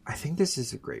 right? I think this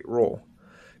is a great rule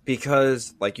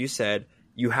because, like you said,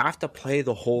 you have to play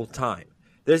the whole time.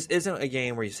 This isn't a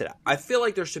game where you sit out. I feel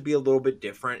like there should be a little bit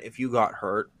different if you got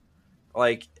hurt.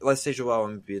 Like, let's say Joel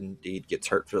Embiid gets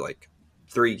hurt for like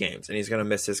 3 games and he's going to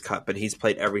miss his cut, but he's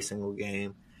played every single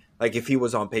game. Like, if he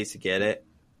was on pace to get it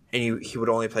and he would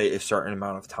only play a certain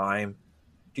amount of time.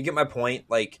 Do you get my point?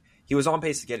 Like, he was on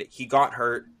pace to get it. He got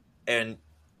hurt, and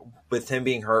with him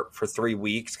being hurt for 3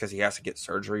 weeks because he has to get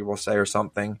surgery, we'll say, or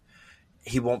something,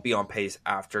 he won't be on pace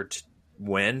after to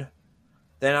win.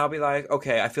 Then I'll be like,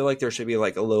 okay, I feel like there should be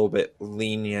like a little bit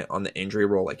lenient on the injury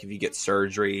rule. Like if you get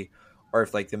surgery or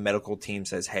if like the medical team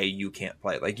says, hey, you can't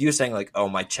play. Like you saying like, oh,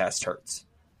 my chest hurts.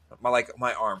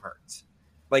 My arm hurts.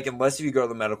 Like unless if you go to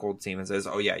the medical team and says,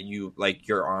 oh yeah, you like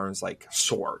your arm's like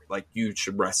sore. Like you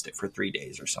should rest it for 3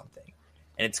 days or something.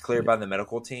 And it's cleared by the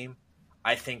medical team.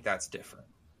 I think that's different.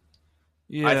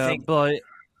 Yeah, but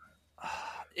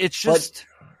it's just...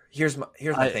 But here's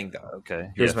my thing though.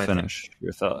 Okay, here's my finish thing.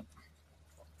 Your thought.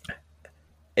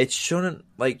 It shouldn't,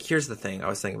 like, here's the thing. I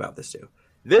was thinking about this too.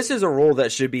 This is a rule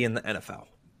that should be in the NFL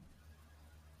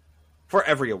for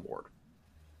every award.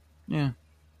 Yeah.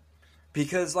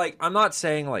 Because, like, I'm not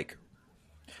saying, like,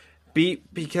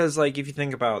 because, like, if you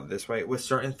think about it this way, with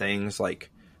certain things, like,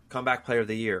 comeback player of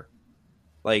the year,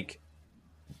 like,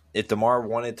 if DeMar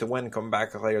wanted to win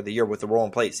comeback player of the year with the role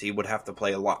in place, he would have to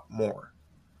play a lot more.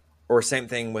 Or same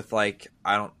thing with, like,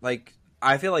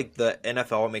 I feel like the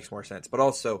NFL, it makes more sense. But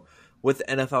also, with the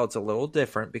NFL, it's a little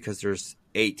different because there's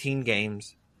 18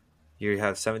 games. You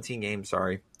have 17 games,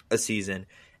 a season.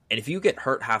 And if you get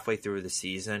hurt halfway through the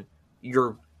season,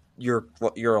 you're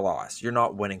a loss. You're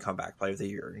not winning comeback player of the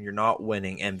year. You're not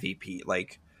winning MVP.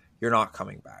 Like, you're not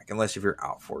coming back unless if you're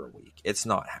out for a week. It's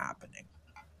not happening.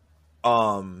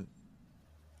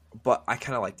 But I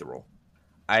kind of like the rule.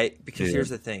 Because here's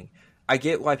the thing. I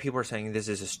get why people are saying this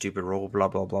is a stupid rule, blah,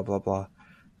 blah, blah, blah, blah.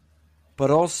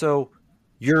 But also,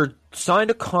 you're signed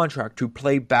a contract to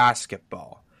play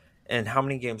basketball. And how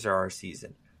many games there are a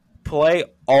season? Play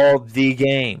all the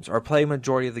games or play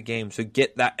majority of the games to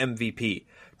get that MVP.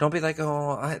 Don't be like,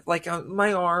 oh,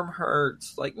 my arm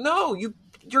hurts. Like, no, you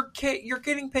you're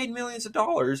getting paid millions of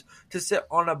dollars to sit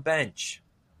on a bench.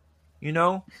 You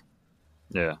know?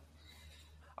 Yeah.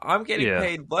 I'm getting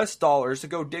paid less dollars to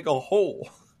go dig a hole.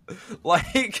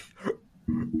 Like,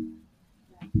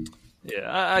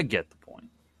 yeah, I get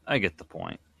the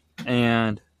point.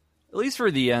 And at least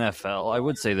for the NFL, I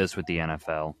would say this with the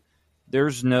NFL.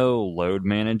 There's no load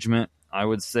management, I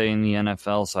would say, in the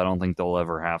NFL, so I don't think they'll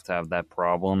ever have to have that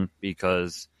problem,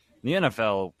 because in the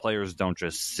NFL, players don't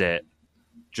just sit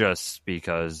just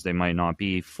because they might not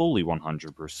be fully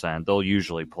 100%. They'll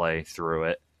usually play through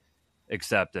it,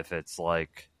 except if it's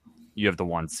like you have the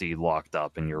 1 seed locked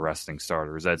up and you're resting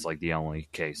starters. That's like the only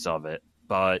case of it.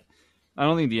 But I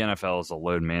don't think the NFL is a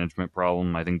load management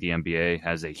problem. I think the NBA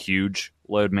has a huge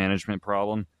load management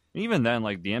problem. Even then,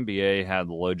 like, the NBA had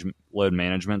load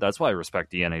management. That's why I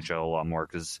respect the NHL a lot more,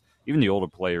 because even the older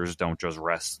players don't just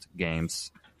rest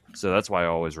games. So that's why I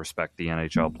always respect the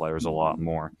NHL players a lot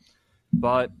more.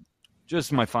 But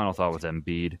just my final thought with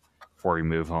Embiid before we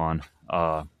move on.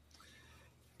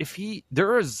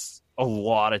 There is a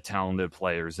lot of talented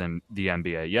players in the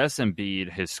NBA. Yes,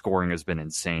 Embiid, his scoring has been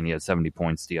insane. He had 70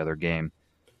 points the other game.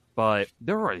 But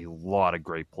there are a lot of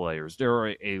great players. There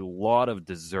are a lot of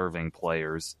deserving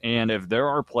players. And if there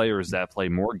are players that play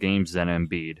more games than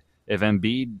Embiid, if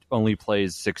Embiid only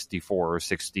plays 64 or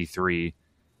 63,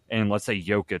 and let's say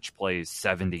Jokic plays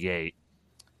 78,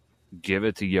 give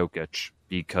it to Jokic,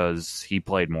 because he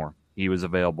played more. He was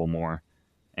available more.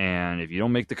 And if you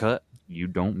don't make the cut, you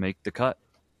don't make the cut.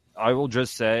 I will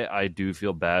just say I do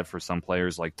feel bad for some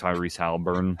players like Tyrese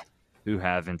Halliburton, who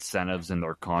have incentives in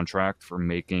their contract for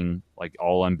making like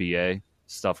all NBA,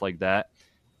 stuff like that.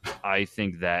 I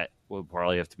think that will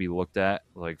probably have to be looked at.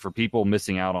 Like, for people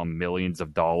missing out on millions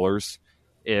of dollars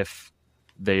if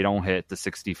they don't hit the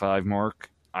 65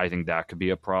 mark, I think that could be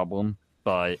a problem.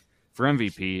 But for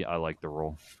MVP, I like the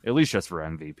rule. At least just for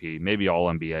MVP. Maybe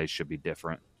all NBA should be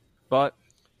different. But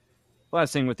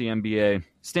last thing with the NBA,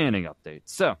 standing update.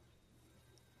 So,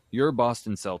 your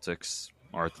Boston Celtics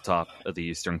are at the top of the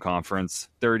Eastern Conference,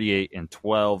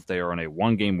 38-12. They are on a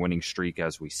 1-game winning streak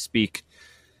as we speak.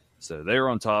 So they're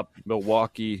on top.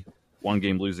 Milwaukee,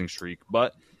 1-game losing streak,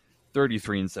 but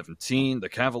 33-17. The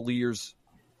Cavaliers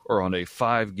are on a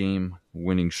 5-game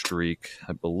winning streak.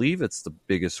 I believe it's the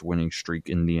biggest winning streak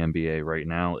in the NBA right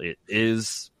now. It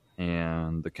is.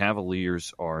 And the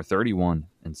Cavaliers are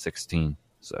 31-16.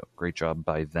 So great job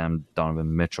by them.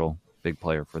 Donovan Mitchell, big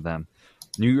player for them.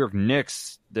 New York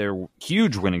Knicks, their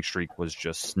huge winning streak was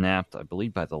just snapped, I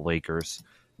believe, by the Lakers.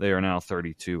 They are now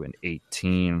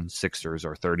 32-18. Sixers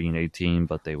are 30-18,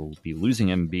 but they will be losing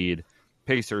Embiid.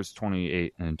 Pacers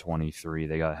 28-23.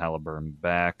 They got Halliburton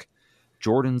back.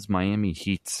 Jordan's Miami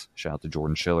Heat, shout out to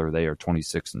Jordan Schiller, they are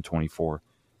 26-24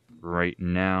 right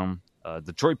now.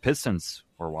 Detroit Pistons,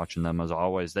 we're watching them as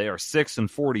always. They are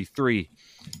 6-43.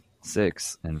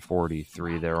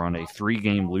 6-43. They're on a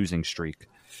 3-game losing streak.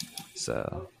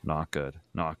 So, not good.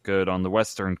 Not good. On the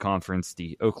Western Conference,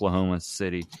 the Oklahoma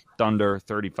City Thunder,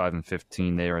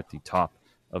 35-15. They are at the top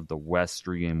of the West,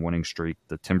 3-game winning streak.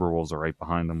 The Timberwolves are right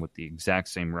behind them with the exact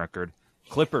same record.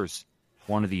 Clippers,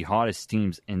 one of the hottest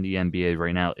teams in the NBA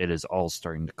right now. It is all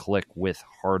starting to click with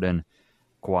Harden,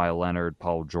 Kawhi Leonard,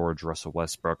 Paul George, Russell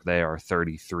Westbrook. They are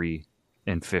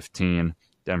 33-15.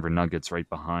 Denver Nuggets right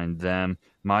behind them.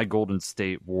 My Golden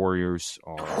State Warriors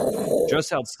are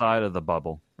just outside of the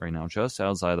bubble right now, just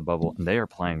outside of the bubble, and they are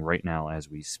playing right now as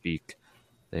we speak.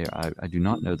 I do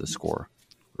not know the score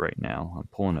right now. I'm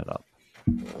pulling it up.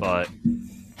 But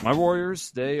my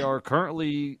Warriors, they are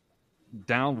currently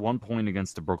down 1 point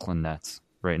against the Brooklyn Nets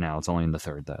right now. It's only in the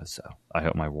third, though, so I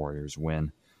hope my Warriors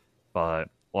win. But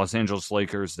Los Angeles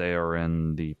Lakers, they're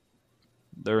in the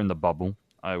bubble,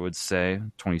 I would say,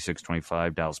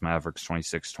 26-25. Dallas Mavericks,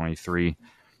 26-23.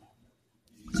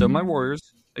 So my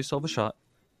Warriors, they still have a shot.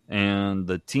 And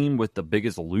the team with the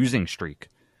biggest losing streak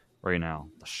right now,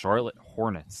 the Charlotte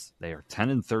Hornets, they are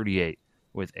 10-38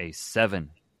 with a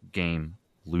 7-game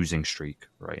losing streak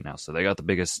right now. So they got the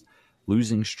biggest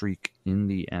losing streak in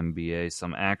the NBA.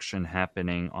 Some action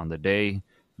happening on the day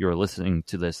you're listening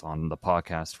to this on the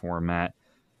podcast format.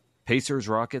 Pacers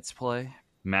Rockets play.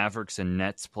 Mavericks and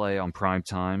Nets play on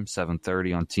primetime,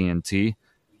 7:30 on TNT.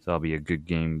 So that'll be a good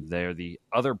game there. The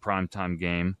other primetime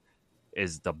game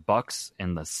is the Bucks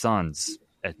and the Suns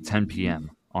at 10 p.m.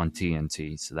 on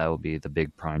TNT. So that will be the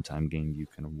big primetime game you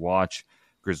can watch.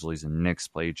 Grizzlies and Knicks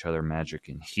play each other. Magic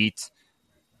and Heat.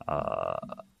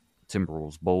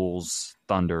 Timberwolves, Bulls,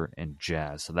 Thunder, and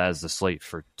Jazz. So that is the slate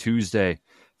for Tuesday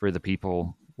for the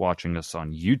people watching us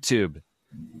on YouTube.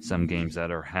 Some games that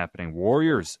are happening.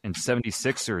 Warriors and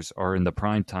 76ers are in the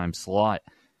primetime slot.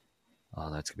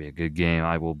 Oh, that's going to be a good game.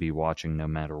 I will be watching no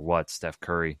matter what. Steph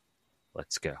Curry,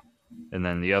 let's go. And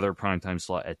then the other primetime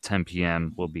slot at 10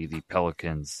 p.m. will be the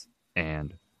Pelicans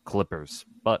and Clippers.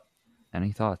 But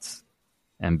any thoughts?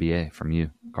 NBA from you,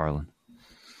 Carlin,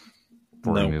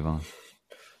 before we move on.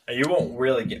 You won't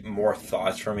really get more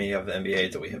thoughts from me of the NBA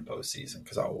until we hit postseason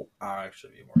because I'll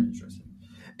actually be more interested.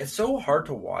 It's so hard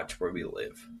to watch where we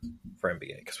live for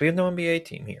NBA because we have no NBA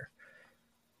team here.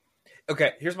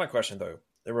 Okay, here's my question, though,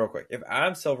 real quick. If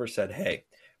Adam Silver said, hey,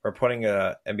 we're putting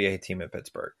an NBA team in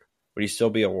Pittsburgh, would you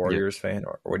still be a Warriors fan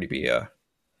or would you be a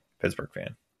Pittsburgh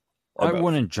fan? I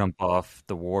wouldn't jump off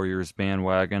the Warriors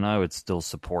bandwagon. I would still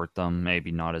support them,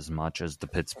 maybe not as much as the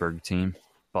Pittsburgh team,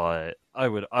 but I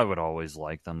would always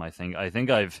like them. I think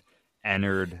I've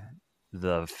entered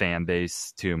the fan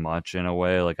base too much in a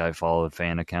way. Like I followed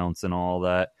fan accounts and all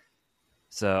that.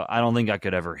 So I don't think I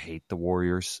could ever hate the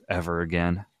Warriors ever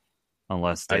again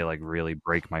unless they really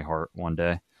break my heart one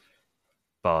day.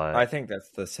 But I think that's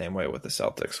the same way with the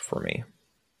Celtics for me.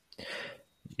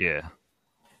 Yeah.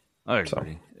 I agree.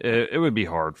 So. It would be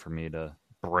hard for me to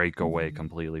break away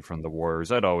completely from the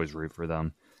Warriors. I'd always root for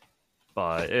them.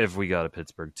 But if we got a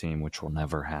Pittsburgh team, which will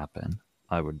never happen,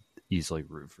 I would easily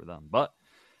root for them. But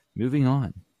moving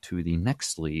on to the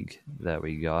next league that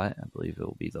we got, I believe it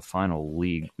will be the final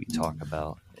league we talk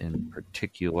about in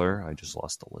particular. I just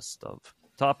lost the list of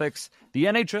topics. The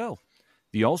NHL,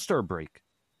 the All Star break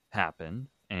happened,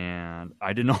 and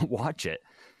I did not watch it.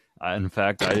 In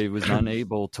fact, I was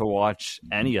unable to watch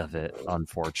any of it,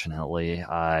 unfortunately.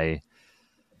 I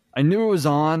knew it was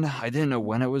on. I didn't know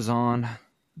when it was on.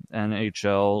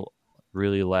 NHL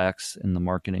really lacks in the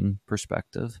marketing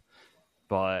perspective.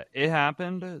 But it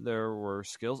happened. There were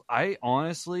skills. I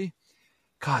honestly,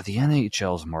 God, the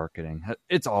NHL's marketing,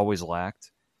 it's always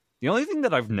lacked. The only thing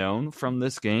that I've known from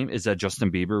this game is that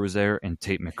Justin Bieber was there and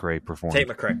Tate McRae performed. Tate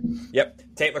McRae. Yep.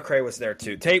 Tate McRae was there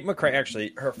too. Tate McRae,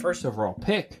 actually, her first overall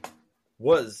pick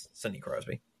was Sidney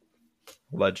Crosby.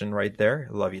 Legend right there.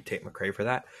 Love you, Tate McRae, for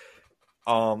that.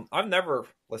 I've never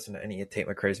listened to any of Tate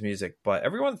McRae's music, but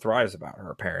everyone thrives about her,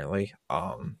 apparently.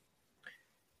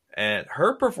 And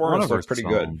her performance was pretty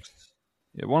good.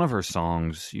 Yeah, one of her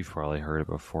songs, you've probably heard it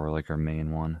before, like her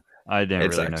main one. I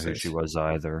didn't really know who she was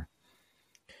either.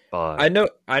 But I know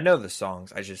the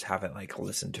songs. I just haven't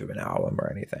listened to an album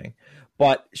or anything.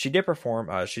 But she did perform.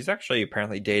 She's actually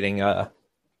apparently dating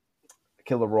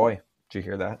Killer Roy. Did you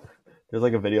hear that? There's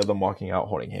a video of them walking out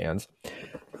holding hands.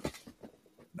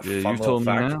 Yeah, you told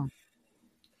me now.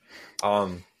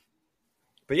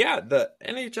 But yeah, the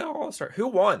NHL All Star. Who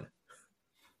won?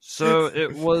 So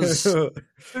it was. So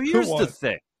here's the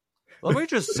thing. Let me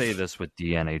just say this with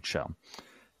the NHL.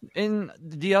 In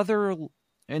the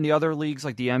other leagues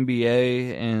like the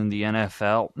NBA and the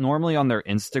NFL, normally on their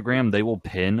Instagram they will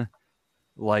pin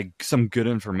some good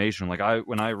information.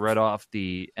 When I read off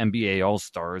the NBA All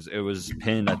Stars, it was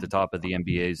pinned at the top of the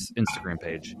NBA's Instagram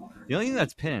page. The only thing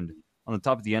that's pinned on the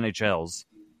top of the NHL's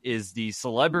is the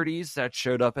celebrities that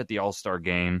showed up at the All Star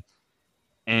game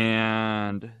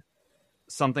and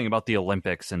something about the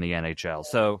Olympics in the NHL.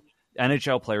 So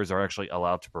NHL players are actually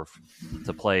allowed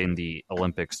to play in the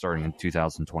Olympics starting in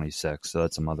 2026. So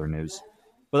that's some other news.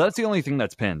 But that's the only thing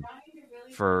that's pinned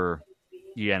for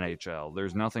the NHL.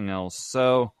 There's nothing else.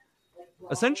 So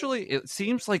essentially, it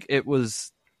seems like it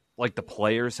was like the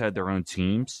players had their own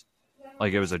teams.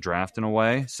 Like it was a draft in a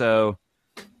way. So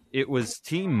it was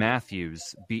Team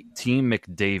Matthews beat Team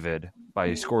McDavid by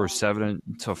a score of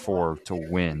 7-4 to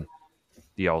win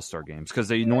the All-Star games, because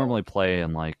they normally play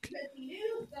in like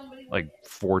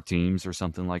 4 teams or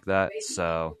something like that.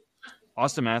 So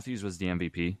Austin Matthews was the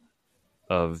MVP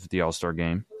of the All-Star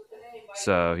game.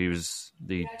 So he was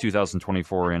the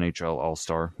 2024 NHL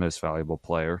All-Star Most Valuable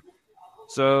Player.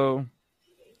 So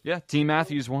yeah, Team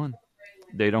Matthews won.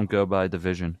 They don't go by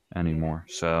division anymore.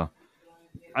 So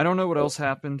I don't know what else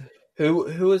happened.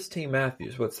 Who is Team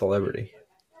Matthews? What celebrity?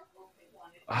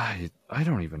 I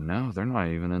don't even know. They're not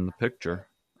even in the picture.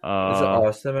 Is it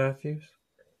Austin Matthews?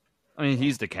 I mean,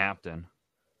 he's the captain.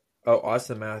 Oh,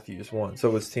 Austin Matthews won. So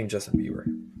it was Team Justin Bieber.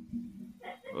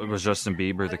 Was Justin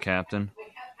Bieber the captain?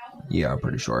 Yeah, I'm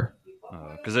pretty sure.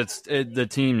 Because the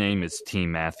team name is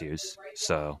Team Matthews.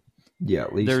 So yeah,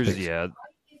 at least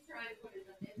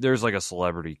there's like a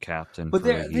celebrity captain. But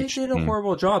they did a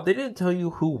horrible job. They didn't tell you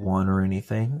who won or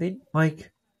anything. They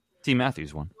Team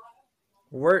Matthews won.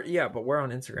 Where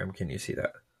on Instagram can you see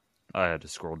that? I had to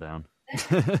scroll down.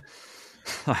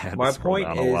 My point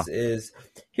is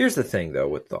here's the thing though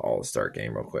with the All-Star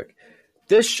game real quick.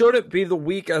 This shouldn't be the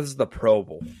week as the Pro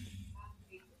Bowl.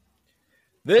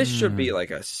 This should be like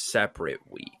a separate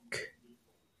week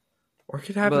Or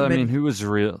could have. But I mean, who was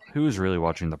really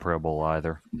watching the Pro Bowl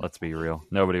either? Let's be real.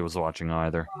 Nobody was watching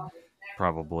either.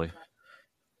 Probably.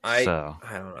 I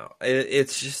don't know.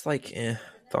 It's just like the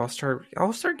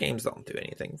All-Star games don't do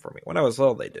anything for me. When I was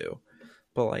little, they do,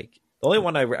 but like the only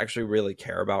one I actually really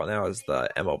care about now is the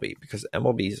MLB because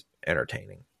MLB's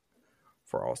entertaining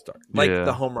for All-Star, like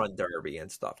the home run derby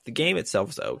and stuff. The game itself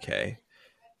is okay,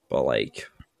 but like,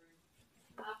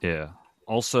 yeah.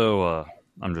 Also,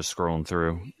 I'm just scrolling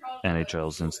through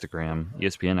NHL's Instagram.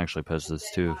 ESPN actually posted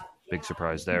this too. Big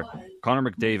surprise there. Connor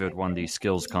McDavid won the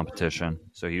skills competition,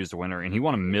 so he was the winner, and he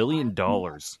won $1 million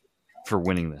for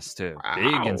winning this too. Wow.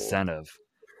 Big incentive.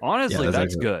 Honestly,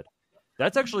 that's good.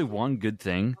 That's actually one good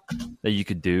thing that you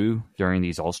could do during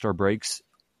these All-Star breaks,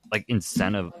 like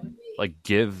incentive, like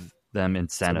give them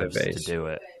incentives to do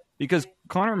it. Because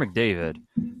Connor McDavid,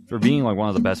 for being like one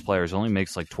of the best players, only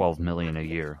makes like $12 million a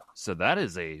year, so that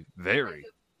is a very,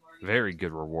 very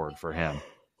good reward for him.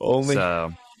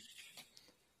 So.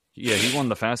 Yeah, he won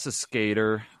the fastest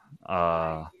skater.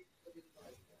 There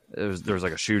was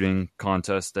like a shooting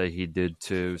contest that he did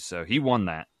too, so he won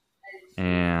that.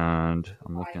 And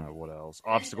I'm looking at what else.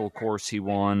 Obstacle course he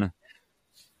won.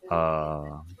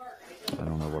 I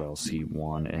don't know what else he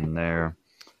won in there.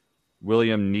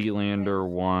 William Nylander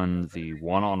won the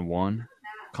one-on-one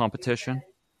competition,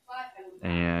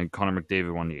 and Connor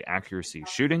McDavid won the accuracy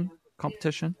shooting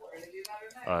competition.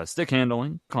 Stick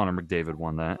handling, Connor McDavid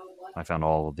won that. I found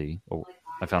all the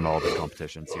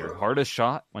competitions here. Hardest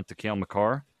shot went to Cale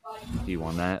Makar. He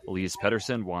won that. Elias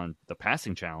Pettersson won the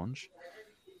passing challenge.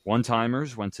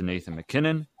 One-timers went to Nathan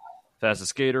McKinnon.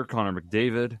 Fastest skater, Connor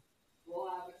McDavid.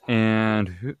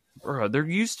 And there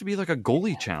used to be like a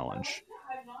goalie challenge.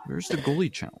 Where's the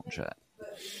goalie challenge at?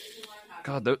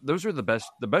 God, those are the best.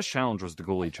 The best challenge was the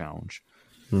goalie challenge.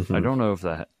 Mm-hmm. I don't know if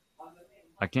that...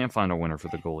 I can't find a winner for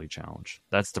the goalie challenge.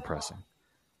 That's depressing.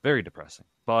 Very depressing.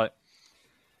 But,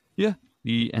 yeah,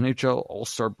 the NHL All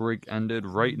Star break ended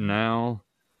right now.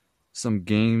 Some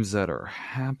games that are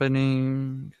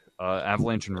happening.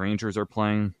 Avalanche and Rangers are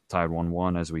playing. Tied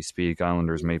 1-1 as we speak.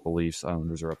 Islanders, Maple Leafs.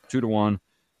 Islanders are up 2-1.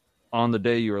 On the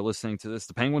day you are listening to this,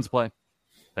 the Penguins play.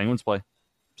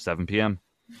 7 p.m.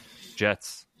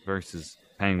 Jets versus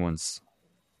Penguins.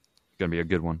 Going to be a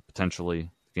good one,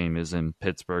 potentially. The game is in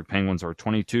Pittsburgh. Penguins are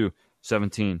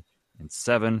 22-17-7.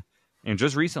 And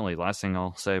just recently, last thing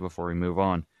I'll say before we move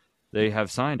on, they have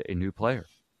signed a new player.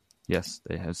 Yes,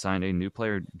 they have signed a new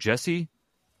player. Jesse,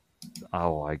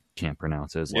 I can't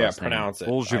pronounce his last name. Pronounce it.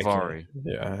 Poljuvari.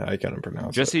 I can't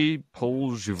pronounce Jesse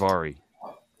Poljuvari.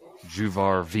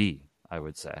 Juvarvi, I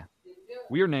would say.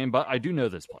 Weird name, but I do know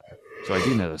this player. So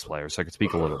I could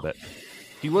speak a little bit.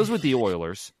 He was with the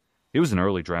Oilers. He was an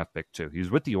early draft pick, too. He was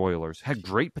with the Oilers. Had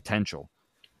great potential.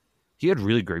 He had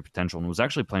really great potential and was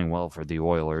actually playing well for the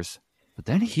Oilers. But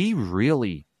then he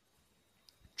really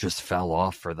just fell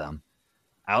off for them.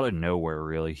 Out of nowhere,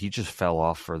 really. He just fell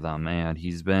off for them, and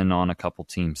he's been on a couple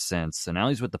teams since. So now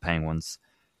he's with the Penguins.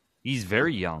 He's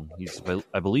very young.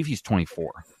 I believe he's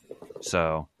 24.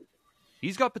 So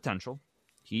he's got potential.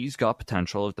 If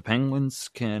the Penguins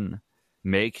can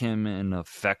make him an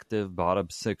effective bottom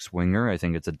six winger, I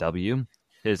think it's a W.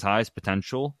 His highest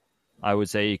potential, I would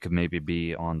say he could maybe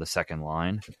be on the second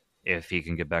line if he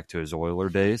can get back to his Oiler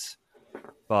days.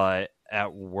 But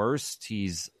at worst,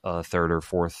 he's a third or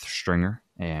fourth stringer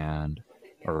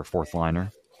or fourth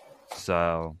liner.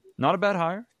 So not a bad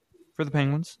hire for the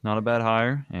Penguins. Not a bad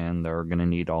hire. And they're going to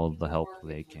need all of the help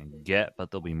they can get.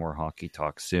 But there'll be more hockey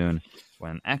talk soon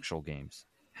when actual games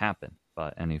happen.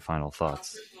 But any final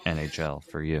thoughts, NHL,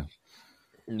 for you?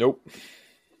 Nope.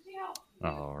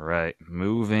 All right,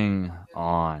 moving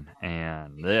on.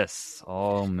 And this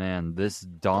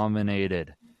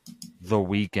dominated the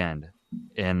weekend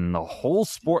in the whole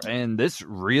sport. And this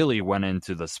really went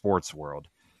into the sports world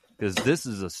because this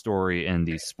is a story in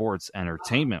the sports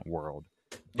entertainment world.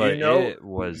 But it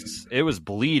was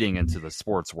bleeding into the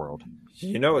sports world.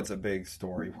 It's a big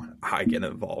story when I get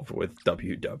involved with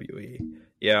WWE.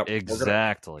 Yeah,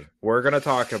 exactly. We're gonna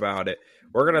talk about it.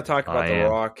 We're gonna talk about The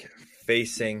Rock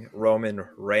facing Roman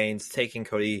Reigns, taking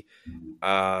Cody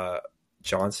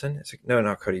Johnson. No,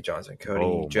 not Cody Johnson.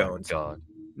 Cody Jones. God.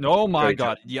 Oh my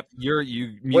God! Yep,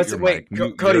 you.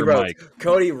 Cody Rhodes.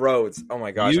 Cody Rhodes. Oh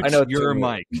my gosh! I know your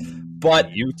mic,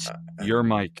 but your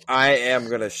mic. I am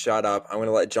gonna shut up. I'm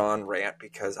gonna let John rant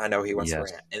because I know he wants to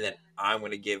rant, and then I'm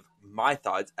gonna give my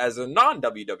thoughts as a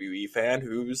non-WWE fan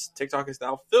whose TikTok is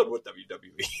now filled with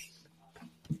WWE.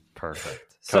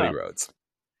 Perfect.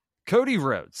 Cody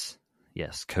Rhodes.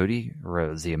 Yes, Cody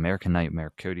Rhodes, the American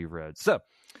Nightmare, Cody Rhodes. So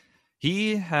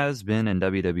he has been in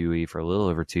WWE for a little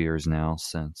over 2 years now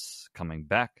since coming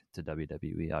back to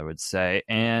WWE, I would say.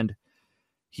 And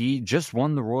he just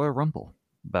won the Royal Rumble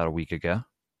about a week ago.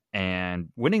 And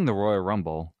winning the Royal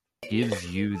Rumble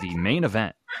gives you the main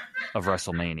event of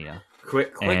WrestleMania.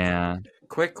 Quick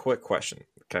question.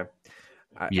 Okay.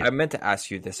 I meant to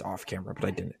ask you this off camera, but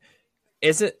I didn't.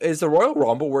 Is the Royal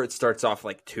Rumble where it starts off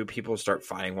like two people start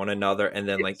fighting one another and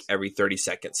then like every 30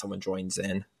 seconds someone joins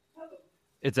in?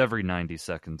 It's every 90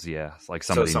 seconds, yeah. Like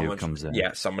somebody new comes in.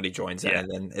 Yeah, somebody joins in and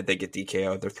then if they get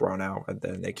DKO'd, they're thrown out and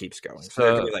then it keeps going. So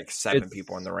there could be like 7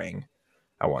 people in the ring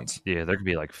at once. Yeah, there could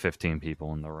be like 15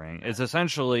 people in the ring. It's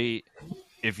essentially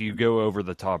if you go over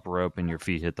the top rope and your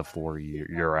feet hit the floor,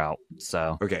 you're out.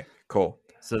 So okay, cool.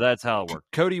 So that's how it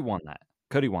worked. Cody won that.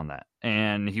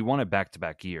 And he won it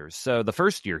back-to-back years. So the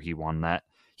first year he won that,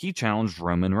 he challenged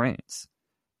Roman Reigns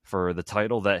for the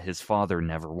title that his father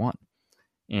never won.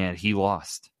 And he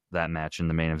lost that match in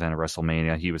the main event of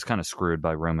WrestleMania. He was kind of screwed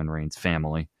by Roman Reigns'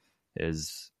 family.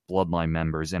 His bloodline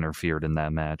members interfered in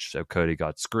that match, so Cody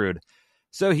got screwed.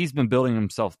 So he's been building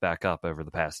himself back up over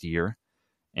the past year,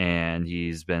 and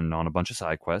he's been on a bunch of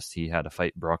side quests. He had to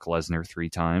fight Brock Lesnar 3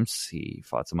 times. He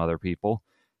fought some other people,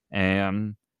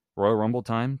 and Royal Rumble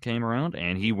time came around,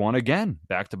 and he won again,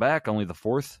 back-to-back, only the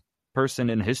 4th person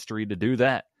in history to do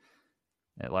that.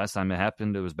 And last time it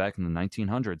happened, it was back in the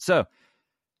 1900s. So,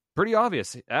 pretty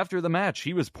obvious. After the match,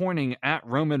 he was pointing at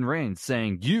Roman Reigns,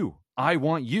 saying, "You, I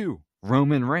want you,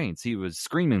 Roman Reigns." He was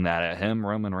screaming that at him.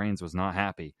 Roman Reigns was not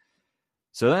happy.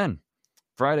 So then,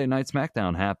 Friday Night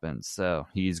SmackDown happens, so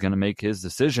he's going to make his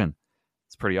decision.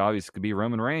 It's pretty obvious it could be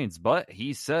Roman Reigns, but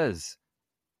he says,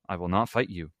 "I will not fight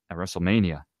you at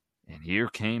WrestleMania." And here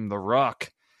came The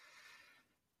Rock.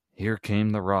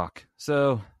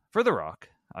 So, for The Rock,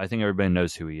 I think everybody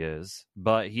knows who he is,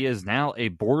 but he is now a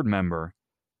board member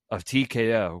of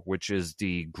TKO, which is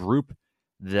the group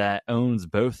that owns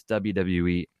both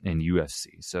WWE and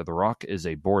UFC. So The Rock is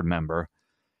a board member,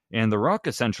 and The Rock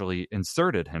essentially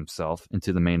inserted himself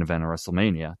into the main event of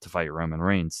WrestleMania to fight Roman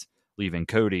Reigns, leaving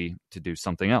Cody to do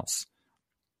something else.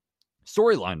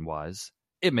 Storyline-wise,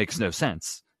 it makes no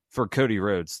sense for Cody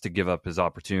Rhodes to give up his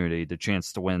opportunity, the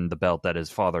chance to win the belt that his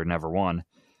father never won.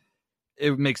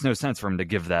 It makes no sense for him to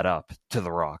give that up to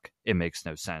The Rock. It makes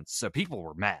no sense. So people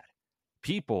were mad.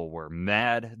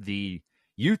 The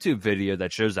YouTube video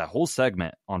that shows that whole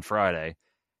segment on Friday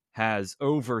has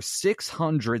over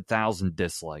 600,000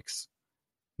 dislikes.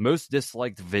 Most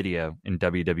disliked video in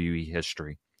WWE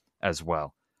history as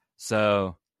well.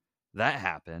 So that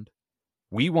happened.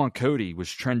 We Want Cody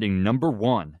was trending number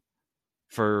 1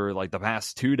 for like the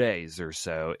past 2 days or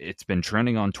so. It's been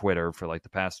trending on Twitter for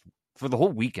the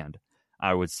whole weekend,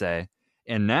 I would say.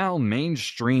 And now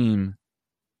mainstream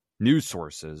news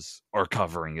sources are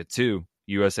covering it too.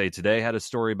 USA Today had a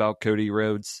story about Cody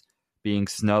Rhodes being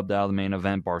snubbed out of the main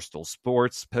event. Barstool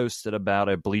Sports posted about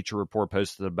it. Bleacher Report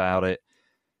posted about it.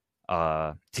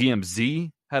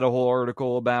 TMZ had a whole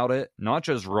article about it. Not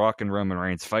just Rock and Roman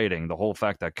Reigns fighting, the whole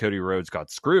fact that Cody Rhodes got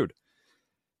screwed.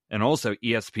 And also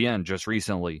ESPN just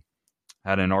recently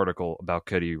had an article about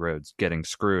Cody Rhodes getting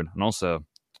screwed. And also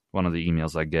one of the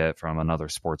emails I get from another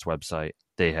sports website,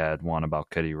 they had one about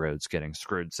Cody Rhodes getting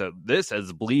screwed. So this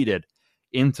has bleeded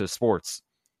into sports.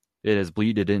 It has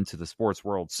bleeded into the sports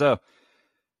world. So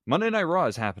Monday Night Raw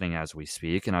is happening as we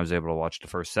speak, and I was able to watch the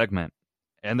first segment.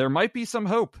 And there might be some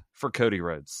hope for Cody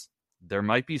Rhodes. There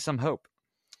might be some hope.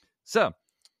 So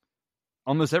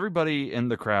almost everybody in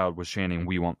the crowd was chanting,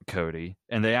 "We want Cody."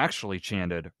 And they actually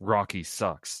chanted, "Rocky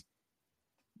sucks."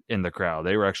 In the crowd.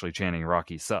 They were actually chanting,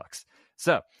 "Rocky sucks."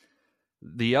 So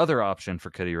the other option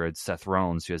for Cody Rhodes, Seth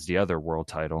Rollins, who has the other world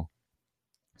title.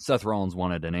 Seth Rollins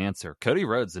wanted an answer. Cody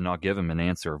Rhodes did not give him an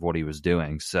answer of what he was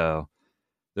doing. So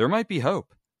there might be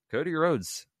hope. Cody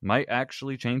Rhodes might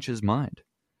actually change his mind.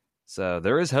 So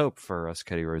there is hope for us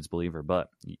Cody Rhodes believer. But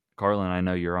Carlin, I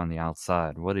know you're on the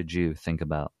outside. What did you think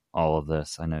about all of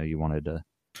this? I know you wanted to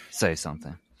say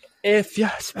something. If you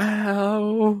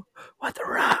smell what The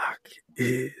Rock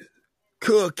is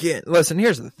cooking. Listen,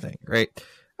 here's the thing, right?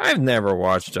 I've never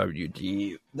watched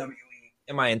WWE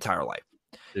in my entire life.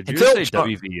 Did you say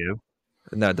WVU?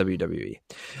 No, WWE.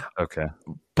 Okay.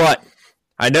 But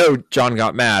I know John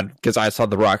got mad because I saw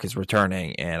The Rock is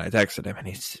returning, and I texted him, and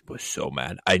he was so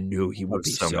mad. I knew he would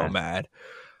be so mad.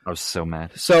 I was so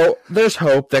mad. So there's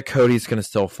hope that Cody's going to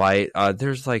still fight.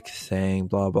 There's like saying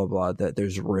blah, blah, blah, that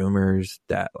there's rumors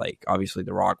that like obviously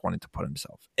The Rock wanted to put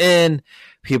himself in.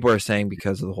 People are saying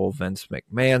because of the whole Vince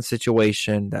McMahon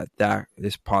situation that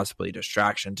is possibly a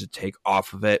distraction to take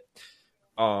off of it.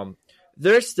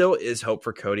 There still is hope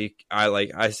for Cody.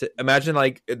 Imagine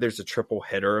like there's a triple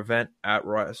hitter event at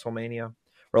WrestleMania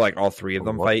where like all 3 of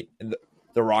them fight.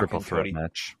 The Rock Triple and threat Cody.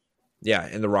 match. Yeah,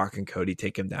 and The Rock and Cody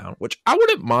take him down, which I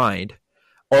wouldn't mind.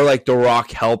 Or like The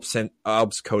Rock helps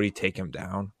Cody take him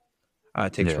down,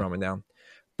 takes Roman down.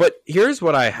 But here's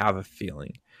what I have a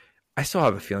feeling. I still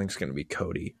have a feeling it's going to be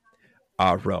Cody,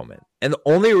 Roman. And the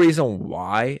only reason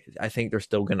why I think they're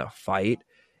still going to fight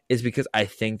is because I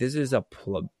think this is a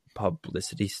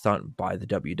publicity stunt by the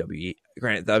WWE.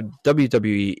 Granted, the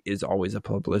WWE is always a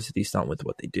publicity stunt with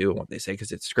what they do and what they say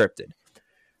because it's scripted.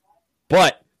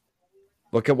 But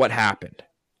look at what happened.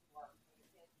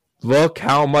 Look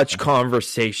how much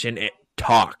conversation it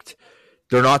talked.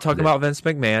 They're not talking about Vince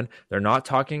McMahon. They're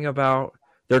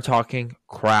talking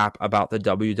crap about the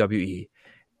WWE.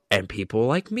 And people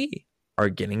like me are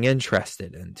getting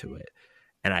interested into it.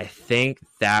 And I think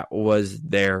that was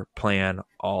their plan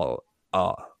all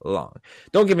along.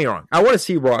 Don't get me wrong. I want to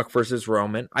see Rock versus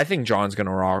Roman. I think John's going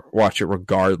to watch it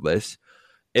regardless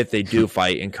if they do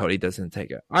fight and Cody doesn't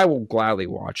take it. I will gladly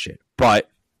watch it. But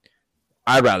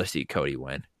I'd rather see Cody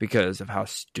win because of how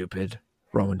stupid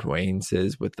Roman Reigns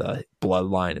is with the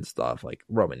bloodline and stuff. Like,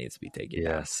 Roman needs to be taken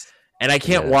down. And I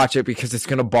can't watch it because it's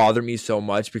going to bother me so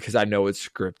much because I know it's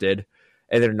scripted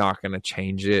and they're not going to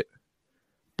change it.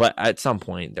 But at some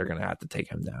point, they're going to have to take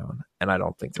him down. And I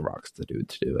don't think The Rock's the dude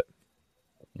to do it.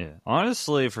 Yeah.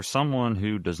 Honestly, for someone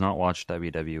who does not watch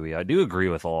WWE, I do agree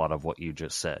with a lot of what you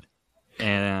just said.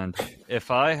 And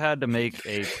if I had to make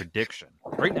a prediction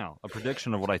right now, a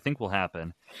prediction of what I think will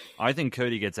happen, I think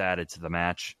Cody gets added to the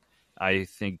match. I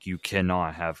think you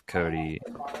cannot have Cody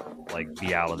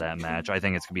be out of that match. I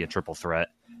think it's going to be a triple threat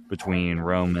between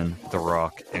Roman, The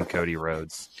Rock, and Cody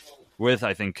Rhodes, with,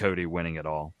 I think, Cody winning it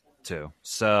all, too.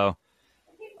 So,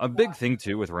 a big thing,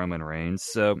 too, with Roman Reigns.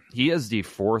 So, he has the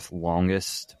 4th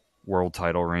longest world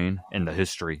title reign in the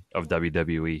history of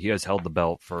WWE. He has held the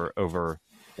belt for over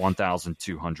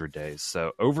 1,200 days.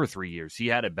 So, over 3 years. He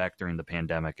had it back during the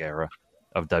pandemic era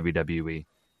of WWE.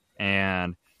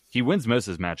 And he wins most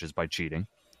of his matches by cheating.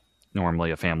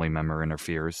 Normally, a family member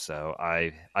interferes, so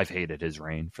I've hated his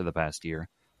reign for the past year.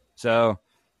 So, a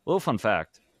little fun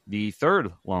fact. The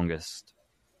 3rd longest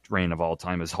reign of all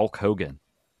time is Hulk Hogan.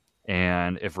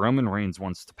 And if Roman Reigns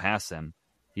wants to pass him,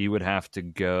 he would have to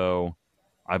go,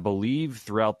 I believe,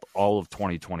 throughout all of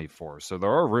 2024. So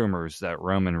there are rumors that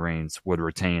Roman Reigns would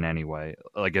retain anyway.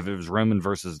 Like, if it was Roman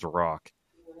versus The Rock,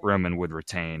 Roman would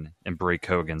retain and break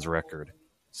Hogan's record.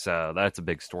 So that's a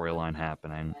big storyline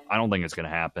happening. I don't think it's going to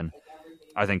happen.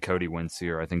 I think Cody wins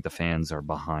here. I think the fans are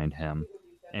behind him.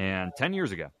 And 10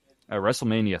 years ago, at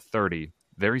WrestleMania 30,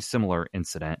 very similar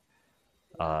incident.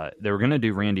 They were going to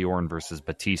do Randy Orton versus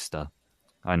Batista.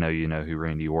 I know you know who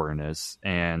Randy Orton is.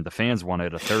 And the fans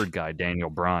wanted a third guy, Daniel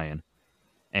Bryan.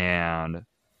 And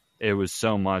it was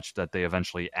so much that they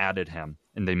eventually added him.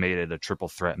 And they made it a triple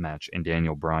threat match. And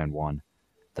Daniel Bryan won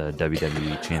the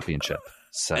WWE Championship.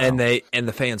 So, and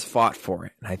the fans fought for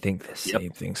it, and I think the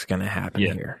same thing's going to happen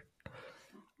here.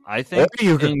 I think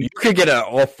you could get an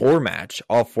all-4 match.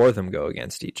 All 4 of them go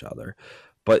against each other,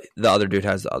 but the other dude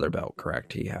has the other belt.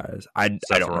 Correct? He has. I don't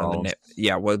know the name.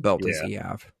 Yeah, what belt does he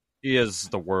have? He has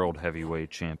the World Heavyweight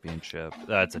Championship.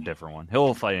 That's a different one.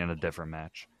 He'll fight in a different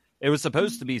match. It was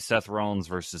supposed to be Seth Rollins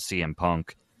versus CM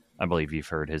Punk. I believe you've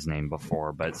heard his name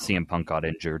before, but CM Punk got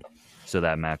injured, so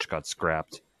that match got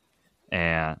scrapped,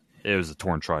 and it was a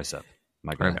torn tricep.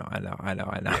 I know.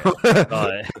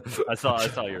 Yeah. I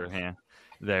saw your hand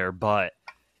there, but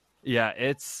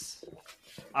yeah,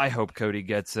 I hope Cody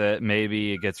gets it.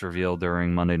 Maybe it gets revealed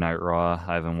during Monday Night Raw.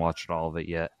 I haven't watched all of it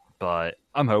yet, but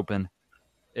I'm hoping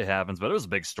it happens. But it was a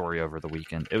big story over the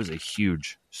weekend. It was a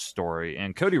huge story.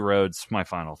 And Cody Rhodes, my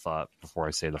final thought before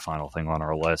I say the final thing on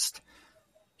our list,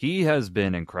 he has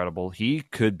been incredible. He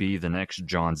could be the next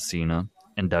John Cena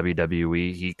in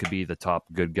WWE. He could be the top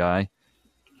good guy.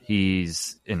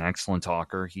 He's an excellent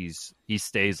talker. He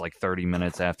stays 30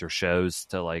 minutes after shows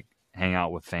to hang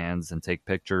out with fans and take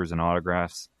pictures and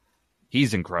autographs.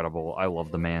 He's incredible. I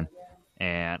love the man,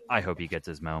 and I hope he gets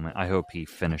his moment. I hope he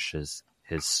finishes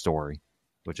his story,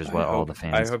 which is what all the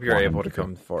fans. I hope you're able to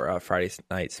come for Friday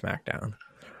Night SmackDown.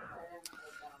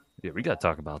 Yeah, we got to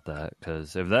talk about that,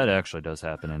 because if that actually does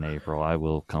happen in April, I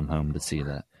will come home to see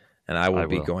that. And I will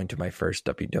be going to my first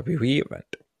WWE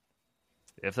event.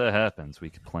 If that happens, we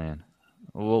could plan.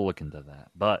 We'll look into that.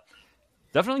 But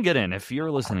definitely get in. If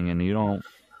you're listening and you don't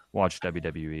watch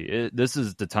WWE, this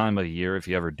is the time of the year, if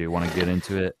you ever do want to get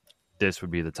into it, this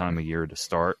would be the time of year to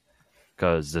start,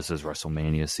 because this is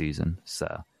WrestleMania season.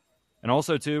 So, and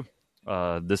also, too,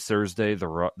 this Thursday,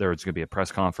 there's going to be a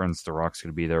press conference. The Rock's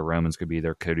going to be there. Roman's going to be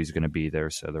there. Cody's going to be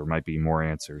there. So there might be more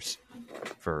answers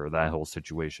for that whole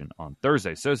situation on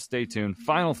Thursday. So stay tuned.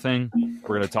 Final thing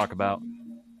we're going to talk about,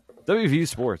 WVU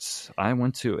Sports. I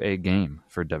went to a game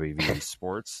for WVU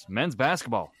Sports. Men's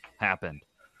basketball happened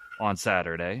on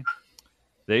Saturday.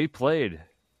 They played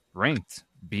ranked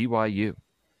BYU,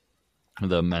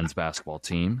 the men's basketball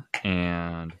team,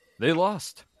 and they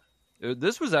lost.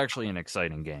 This was actually an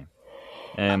exciting game.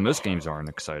 And most games aren't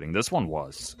exciting. This one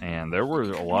was. And there were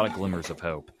a lot of glimmers of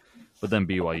hope. But then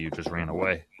BYU just ran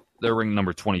away. They're ranked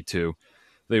number 22.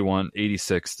 They won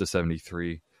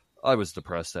 86-73. I was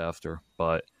depressed after.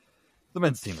 But the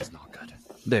men's team is not good.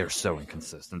 They are so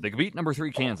inconsistent. They could beat number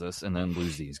 3 Kansas and then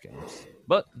lose these games.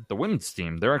 But the women's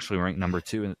team, they're actually ranked number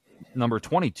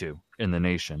 22 in the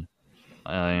nation.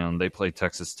 And they play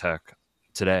Texas Tech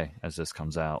today as this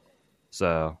comes out.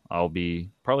 So I'll be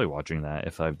probably watching that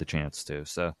if I have the chance to.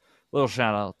 So little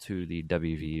shout out to the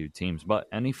WVU teams. But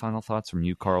any final thoughts from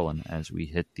you, Carlin, as we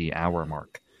hit the hour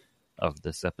mark of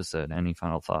this episode? Any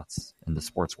final thoughts in the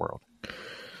sports world?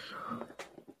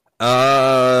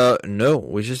 No,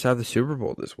 we just have the Super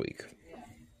Bowl this week.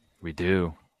 We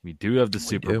do. We do have the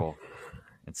Super Bowl.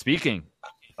 And speaking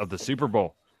of the Super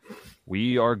Bowl,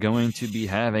 we are going to be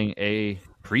having a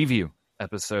preview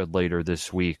episode later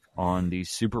this week on the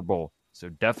Super Bowl. So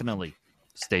definitely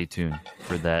stay tuned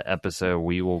for that episode.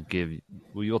 We will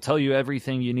tell you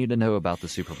everything you need to know about the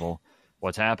Super Bowl,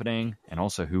 what's happening, and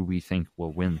also who we think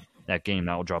will win that game.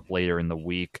 That will drop later in the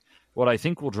week. What I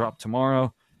think will drop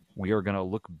tomorrow, we are going to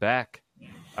look back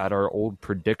at our old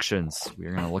predictions. We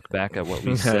are going to look back at what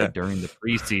we said during the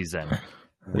preseason,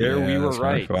 where we were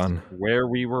right, where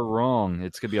we were wrong.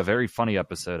 It's going to be a very funny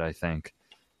episode, I think,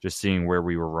 just seeing where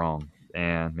we were wrong.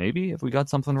 And maybe if we got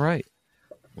something right,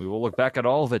 we will look back at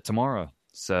all of it tomorrow.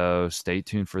 So stay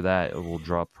tuned for that. It will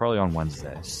drop probably on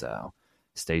Wednesday. So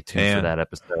stay tuned for that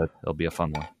episode. It'll be a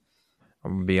fun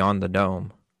one. Beyond the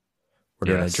Dome.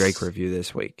 We're doing a Drake review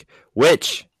this week.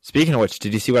 Speaking of which,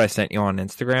 did you see what I sent you on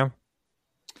Instagram?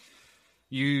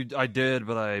 I did,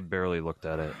 but I barely looked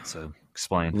at it. So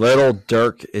explain. Lil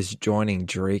Durk is joining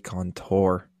Drake on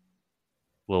tour.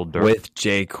 Lil Durk with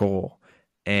J. Cole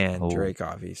and Drake,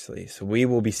 obviously. So we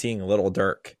will be seeing Lil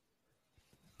Durk.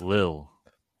 Lil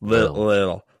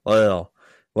Durk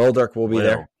will be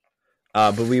there.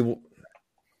 But we will.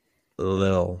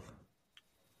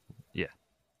 Yeah.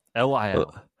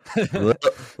 Lil.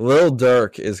 Lil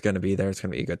Durk is going to be there. It's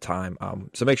going to be a good time.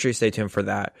 So make sure you stay tuned for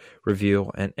that review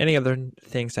and any other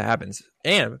things that happens.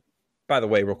 And by the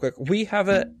way, real quick, we have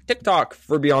a TikTok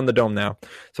for Beyond the Dome now.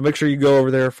 So make sure you go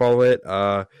over there, follow it.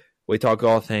 We talk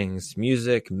all things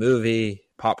music, movie,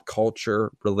 pop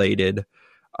culture related.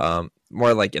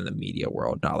 More like in the media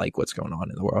world, not like what's going on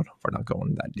in the world. We're not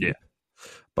going that deep. Yeah.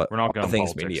 But we're not going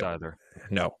things politics media either.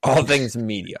 No, all things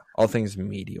media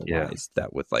wise,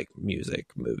 that with like music,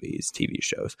 movies, TV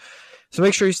shows. So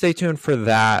make sure you stay tuned for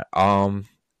that. And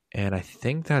I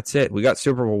think that's it. We got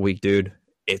Super Bowl week, dude.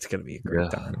 It's gonna be a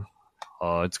great time.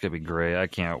 Oh, it's gonna be great. I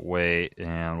can't wait.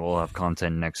 And we'll have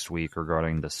content next week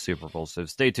regarding the Super Bowl. So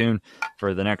stay tuned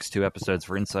for the next 2 episodes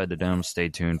for Inside the Dome. Stay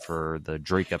tuned for the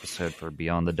Drake episode for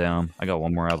Beyond the Dome. I got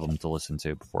one more album to listen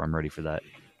to before I'm ready for that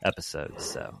episode.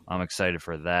 So I'm excited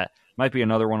for that. Might be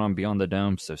another one on Beyond the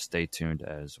Dome, so stay tuned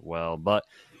as well. But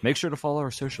make sure to follow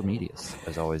our social medias.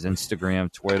 As always,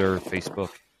 Instagram, Twitter, Facebook,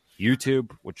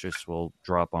 YouTube, which just will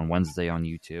drop on Wednesday on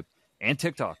YouTube, and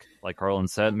TikTok. Like Carlin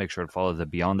said, make sure to follow the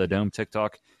Beyond the Dome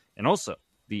TikTok and also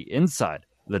the Inside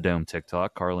the Dome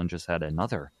TikTok. Carlin just had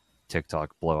another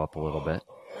TikTok blow up a little bit.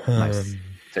 Nice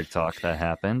TikTok that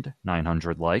happened.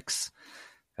 900 likes.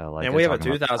 And we have a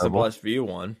 2,000 plus view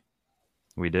one.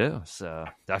 We do. So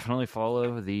definitely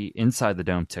follow the Inside the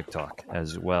Dome TikTok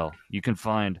as well. You can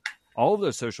find all of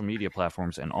those social media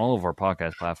platforms and all of our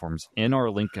podcast platforms in our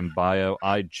link in bio.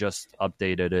 I just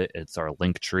updated it. It's our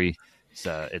link tree.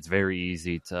 So it's very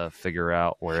easy to figure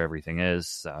out where everything is.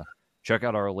 So check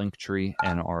out our link tree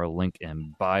and our link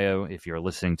in bio. If you're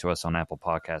listening to us on Apple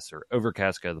Podcasts or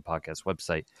Overcast, go to the podcast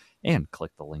website and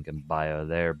click the link in bio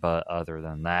there. But other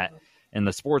than that, in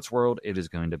the sports world, it is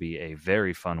going to be a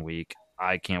very fun week.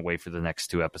 I can't wait for the next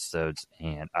 2 episodes,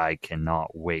 and I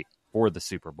cannot wait for the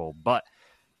Super Bowl. But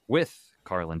with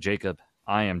Carlin Jacob,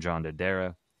 I am John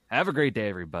Dodaro. Have a great day,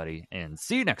 everybody, and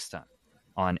see you next time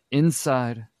on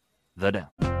Inside the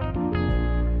Dome.